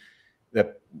endorsing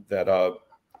that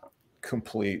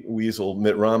complete weasel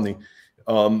Mitt Romney.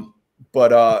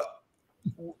 But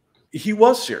he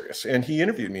was serious, and he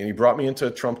interviewed me, and he brought me into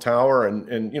Trump Tower,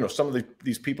 and you know, some of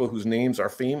these people whose names are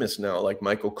famous now, like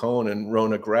Michael Cohen and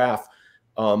Rona Graff.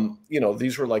 You know,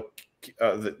 these were like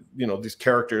you know, these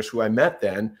characters who I met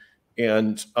then.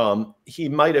 And he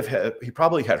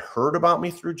probably had heard about me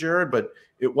through Jared, but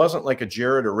it wasn't like a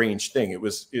Jared arranged thing. It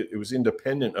was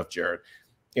independent of Jared.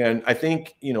 And I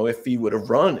think, you know, if he would have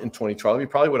run in 2012, he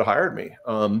probably would have hired me.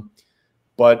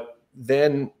 But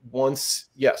then once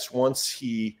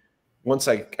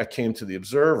I came to the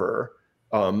Observer,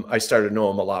 I started to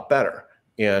know him a lot better.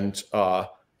 And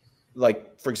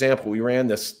like, for example, we ran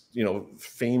this, you know,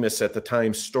 famous at the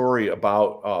time story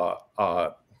about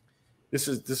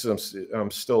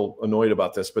I'm still annoyed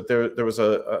about this, but there was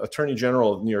a attorney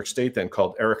general of New York State then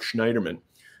called Eric Schneiderman,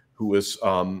 who was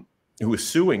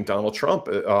suing Donald Trump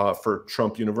for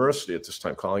Trump University at this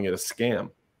time, calling it a scam.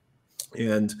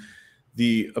 And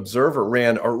the Observer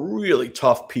ran a really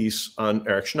tough piece on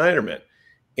Eric Schneiderman.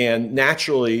 And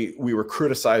naturally, we were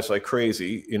criticized like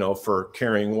crazy, you know, for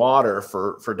carrying water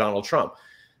for Donald Trump.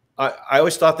 I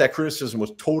always thought that criticism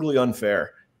was totally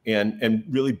unfair and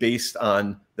really based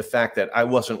on the fact that I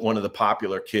wasn't one of the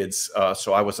popular kids,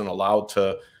 so I wasn't allowed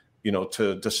to, you know,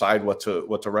 to decide what to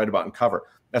write about and cover.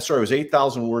 That story was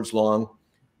 8,000 words long.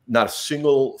 Not a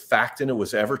single fact in it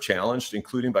was ever challenged,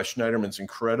 including by Schneiderman's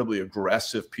incredibly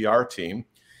aggressive PR team.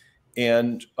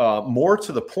 And more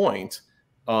to the point,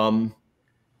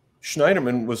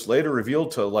 Schneiderman was later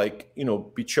revealed to, like, you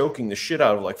know, be choking the shit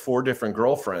out of like 4 different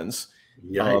girlfriends.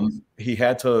 He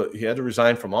had to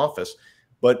resign from office.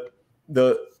 But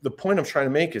the point I'm trying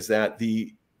to make is that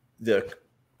the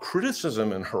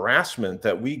criticism and harassment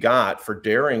that we got for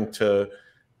daring to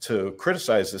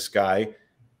criticize this guy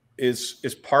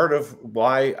is part of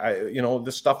why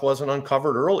this stuff wasn't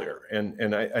uncovered earlier.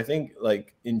 And I think,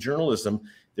 like, in journalism,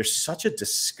 there's such a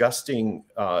disgusting,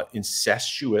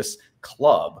 incestuous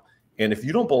club. And if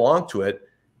you don't belong to it,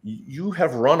 you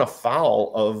have run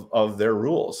afoul of their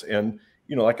rules. And,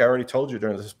 you know, like I already told you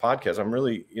during this podcast, I'm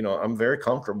really, you know, I'm very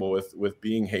comfortable with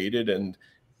being hated and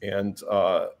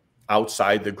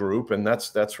outside the group. And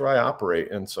that's where I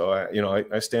operate. And so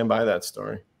I stand by that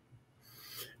story.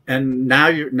 And now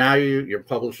you're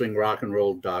publishing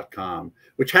rockandroll.com,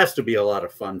 which has to be a lot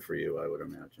of fun for you, I would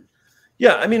imagine.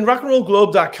 Yeah, I mean,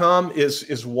 rockandrollglobe.com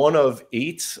is one of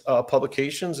 8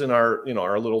 publications in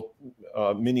our little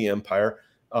mini empire.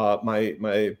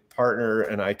 My partner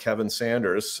and I, Kevin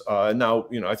Sanders, now,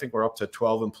 you know, I think we're up to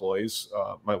 12 employees.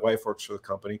 My wife works for the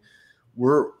company.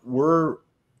 We're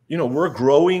a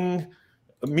growing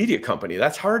media company.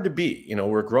 That's hard to be. You know,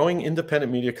 we're a growing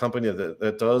independent media company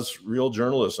that does real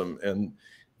journalism, and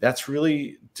that's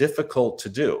really difficult to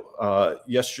do.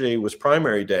 Yesterday was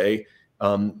primary day.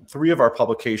 3 of our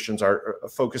publications are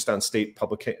focused on state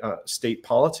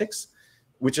politics,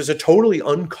 which is a totally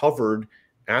uncovered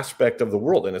aspect of the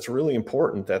world. And it's really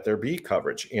important that there be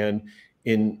coverage. And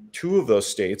in 2 of those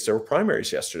states, there were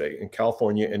primaries yesterday, in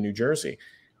California and New Jersey.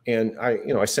 And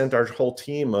I sent our whole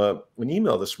team an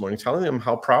email this morning telling them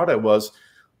how proud I was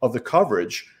of the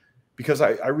coverage, because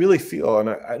I really feel, and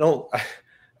I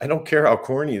don't care how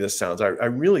corny this sounds, I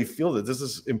really feel that this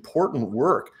is important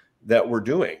work that we're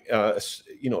doing,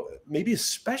 maybe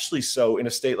especially so in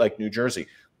a state like New Jersey,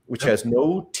 which has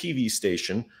no TV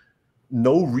station,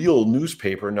 no real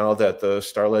newspaper, now that the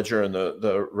Star Ledger and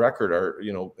the Record are,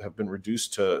 have been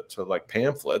reduced to like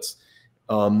pamphlets.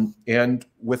 And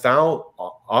without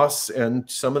us and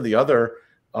some of the other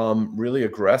really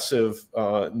aggressive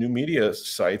new media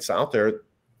sites out there,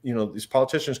 these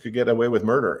politicians could get away with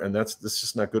murder, and that's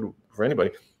just not good for anybody.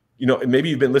 Maybe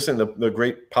you've been listening to the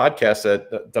great podcast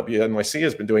that WNYC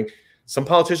has been doing. Some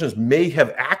politicians may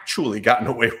have actually gotten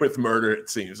away with murder, it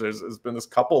seems. There's been this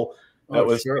couple that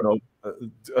was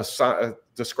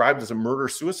described as a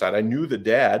murder-suicide. I knew the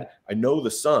dad, I know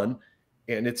the son,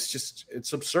 and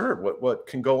it's absurd what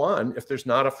can go on if there's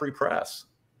not a free press.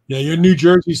 Yeah, your New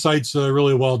Jersey site's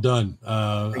really well done.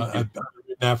 I've been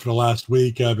reading that for the last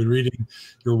week. I've been reading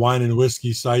your wine and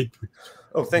whiskey site.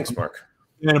 Oh, thanks, Mark.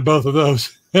 And both of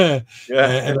those. Yeah,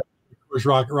 and of course,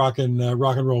 Rock and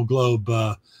Roll Globe.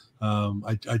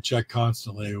 I check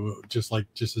constantly, just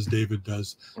as David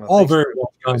does. Well, all very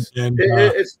well done. And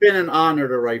it's been an honor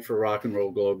to write for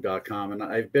rockandrollglobe.com, and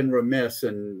I've been remiss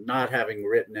in not having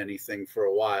written anything for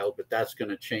a while, but that's going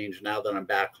to change now that I'm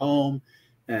back home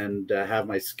and have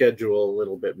my schedule a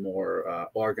little bit more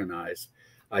organized.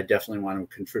 I definitely want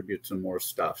to contribute some more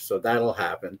stuff, so that'll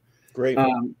happen. Great.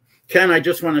 Ken, I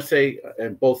just want to say,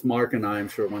 and both Mark and I, I'm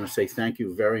sure, want to say thank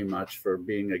you very much for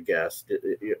being a guest.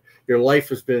 Your life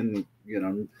has been,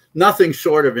 nothing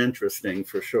short of interesting,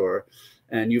 for sure.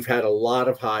 And you've had a lot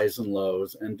of highs and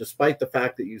lows. And despite the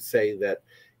fact that you say that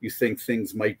you think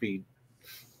things might be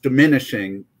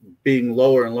diminishing, being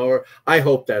lower and lower, I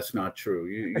hope that's not true.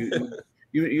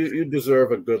 You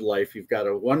deserve a good life. You've got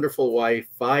a wonderful wife,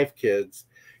 5 kids.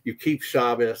 You keep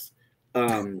Shabbos.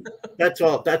 That's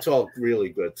all really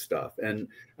good stuff. And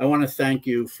I want to thank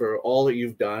you for all that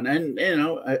you've done. And,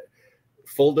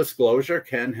 full disclosure,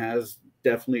 Ken has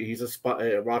definitely, he's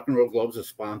Rock and Roll Globe's a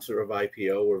sponsor of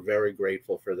IPO. We're very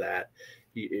grateful for that.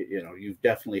 You've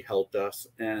definitely helped us,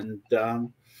 and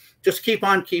just keep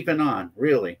on keeping on,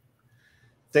 really.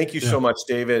 Thank you so much,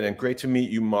 David, and great to meet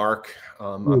you, Mark.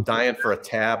 I'm dying for a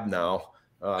tab now.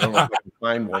 I don't know if I can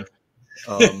find one.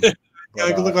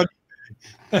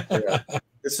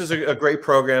 This is a great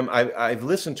program. I've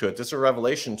listened to it. This is a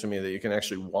revelation to me that you can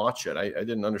actually watch it. I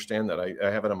didn't understand that. I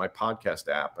have it on my podcast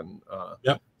app, and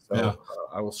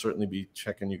I will certainly be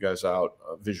checking you guys out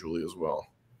visually as well.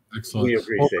 Excellent. We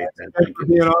appreciate that. Thank you.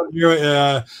 Being on here,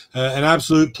 an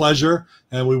absolute pleasure,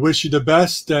 and we wish you the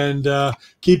best, and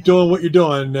keep doing what you're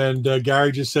doing. And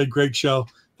Gary just said, great show.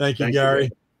 Thank you, Gary.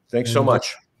 Thanks so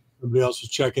much. Everybody else is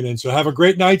checking in. So have a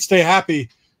great night. Stay happy.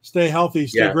 Stay healthy.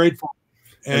 Stay grateful.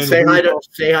 And say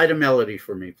hi to Melody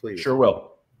for me, please. Sure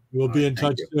will. We'll be in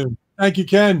touch soon. Thank you,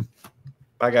 Ken.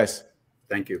 Bye, guys.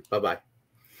 Thank you. Bye-bye.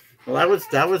 Well,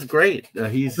 that was great.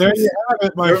 There you have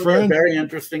it, my friend. A very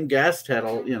interesting guest. Had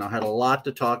a lot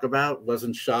to talk about.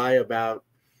 Wasn't shy about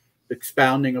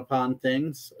expounding upon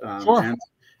things. Sure.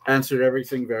 Answered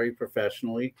everything very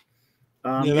professionally.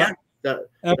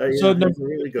 Episode number a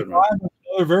really good one.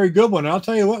 A very good one. I'll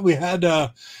tell you what, we had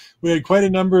quite a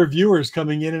number of viewers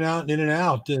coming in and out,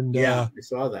 and I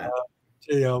saw that.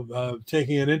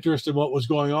 Taking an interest in what was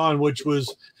going on, which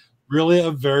was really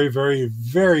a very, very,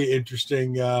 very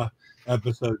interesting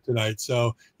episode tonight.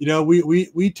 So,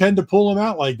 we tend to pull them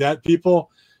out like that.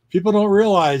 People don't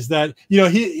realize that,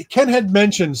 Ken had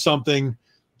mentioned something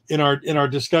in our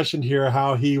discussion here,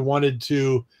 how he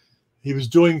was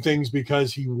doing things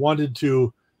because he wanted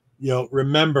to,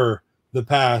 remember the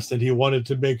past, and he wanted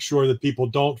to make sure that people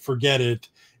don't forget it.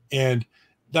 And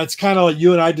that's kind of like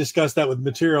you and I discussed that with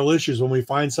Material Issues when we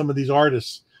find some of these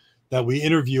artists that we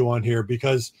interview on here,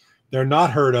 because they're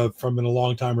not heard of from in a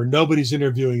long time, or nobody's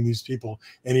interviewing these people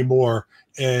anymore.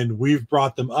 And we've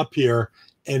brought them up here,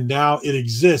 and now it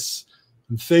exists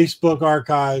in Facebook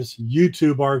archives,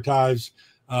 YouTube archives,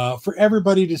 for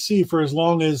everybody to see for as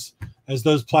long as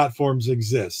those platforms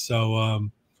exist. So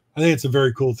I think it's a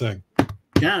very cool thing.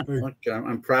 Yeah, look,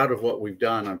 I'm proud of what we've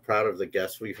done. I'm proud of the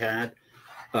guests we've had.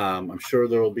 I'm sure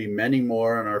there will be many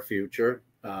more in our future.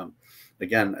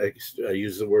 Again, I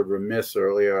used the word remiss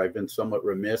earlier. I've been somewhat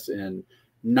remiss in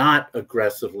not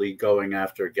aggressively going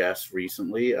after guests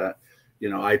recently.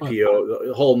 IPO,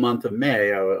 the whole month of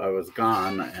May, I was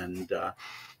gone. And,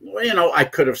 I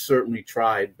could have certainly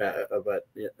tried, but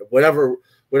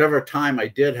whatever time I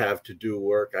did have to do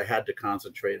work, I had to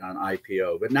concentrate on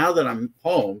IPO. But now that I'm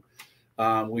home,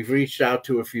 we've reached out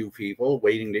to a few people,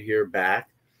 waiting to hear back.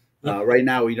 Right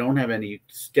now, we don't have any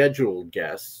scheduled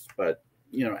guests, but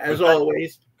as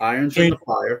always, irons in the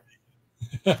fire.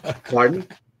 Pardon?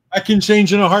 That can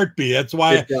change in a heartbeat. That's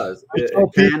why it does. I tell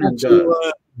people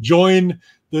to join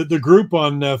the group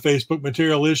on Facebook,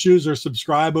 Material Issues, or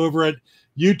subscribe over at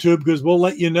YouTube, because we'll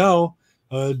let you know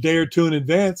a day or two in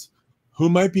advance who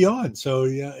might be on. So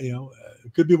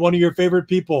it could be one of your favorite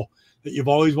people that you've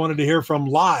always wanted to hear from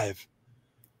live,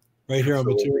 right here on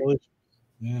Material Issues.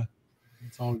 Yeah,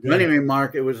 it's all good. Anyway,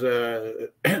 Mark, it was a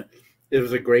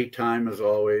great time as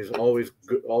always. Always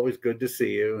good to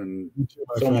see you, and too,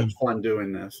 so much fun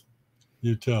doing this.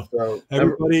 You too. So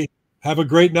everybody, have a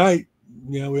great night.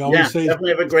 We always say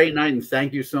definitely have a great night, and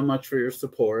thank you so much for your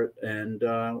support. And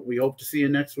we hope to see you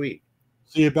next week.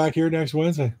 See you back here next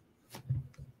Wednesday.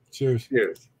 Cheers.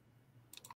 Cheers.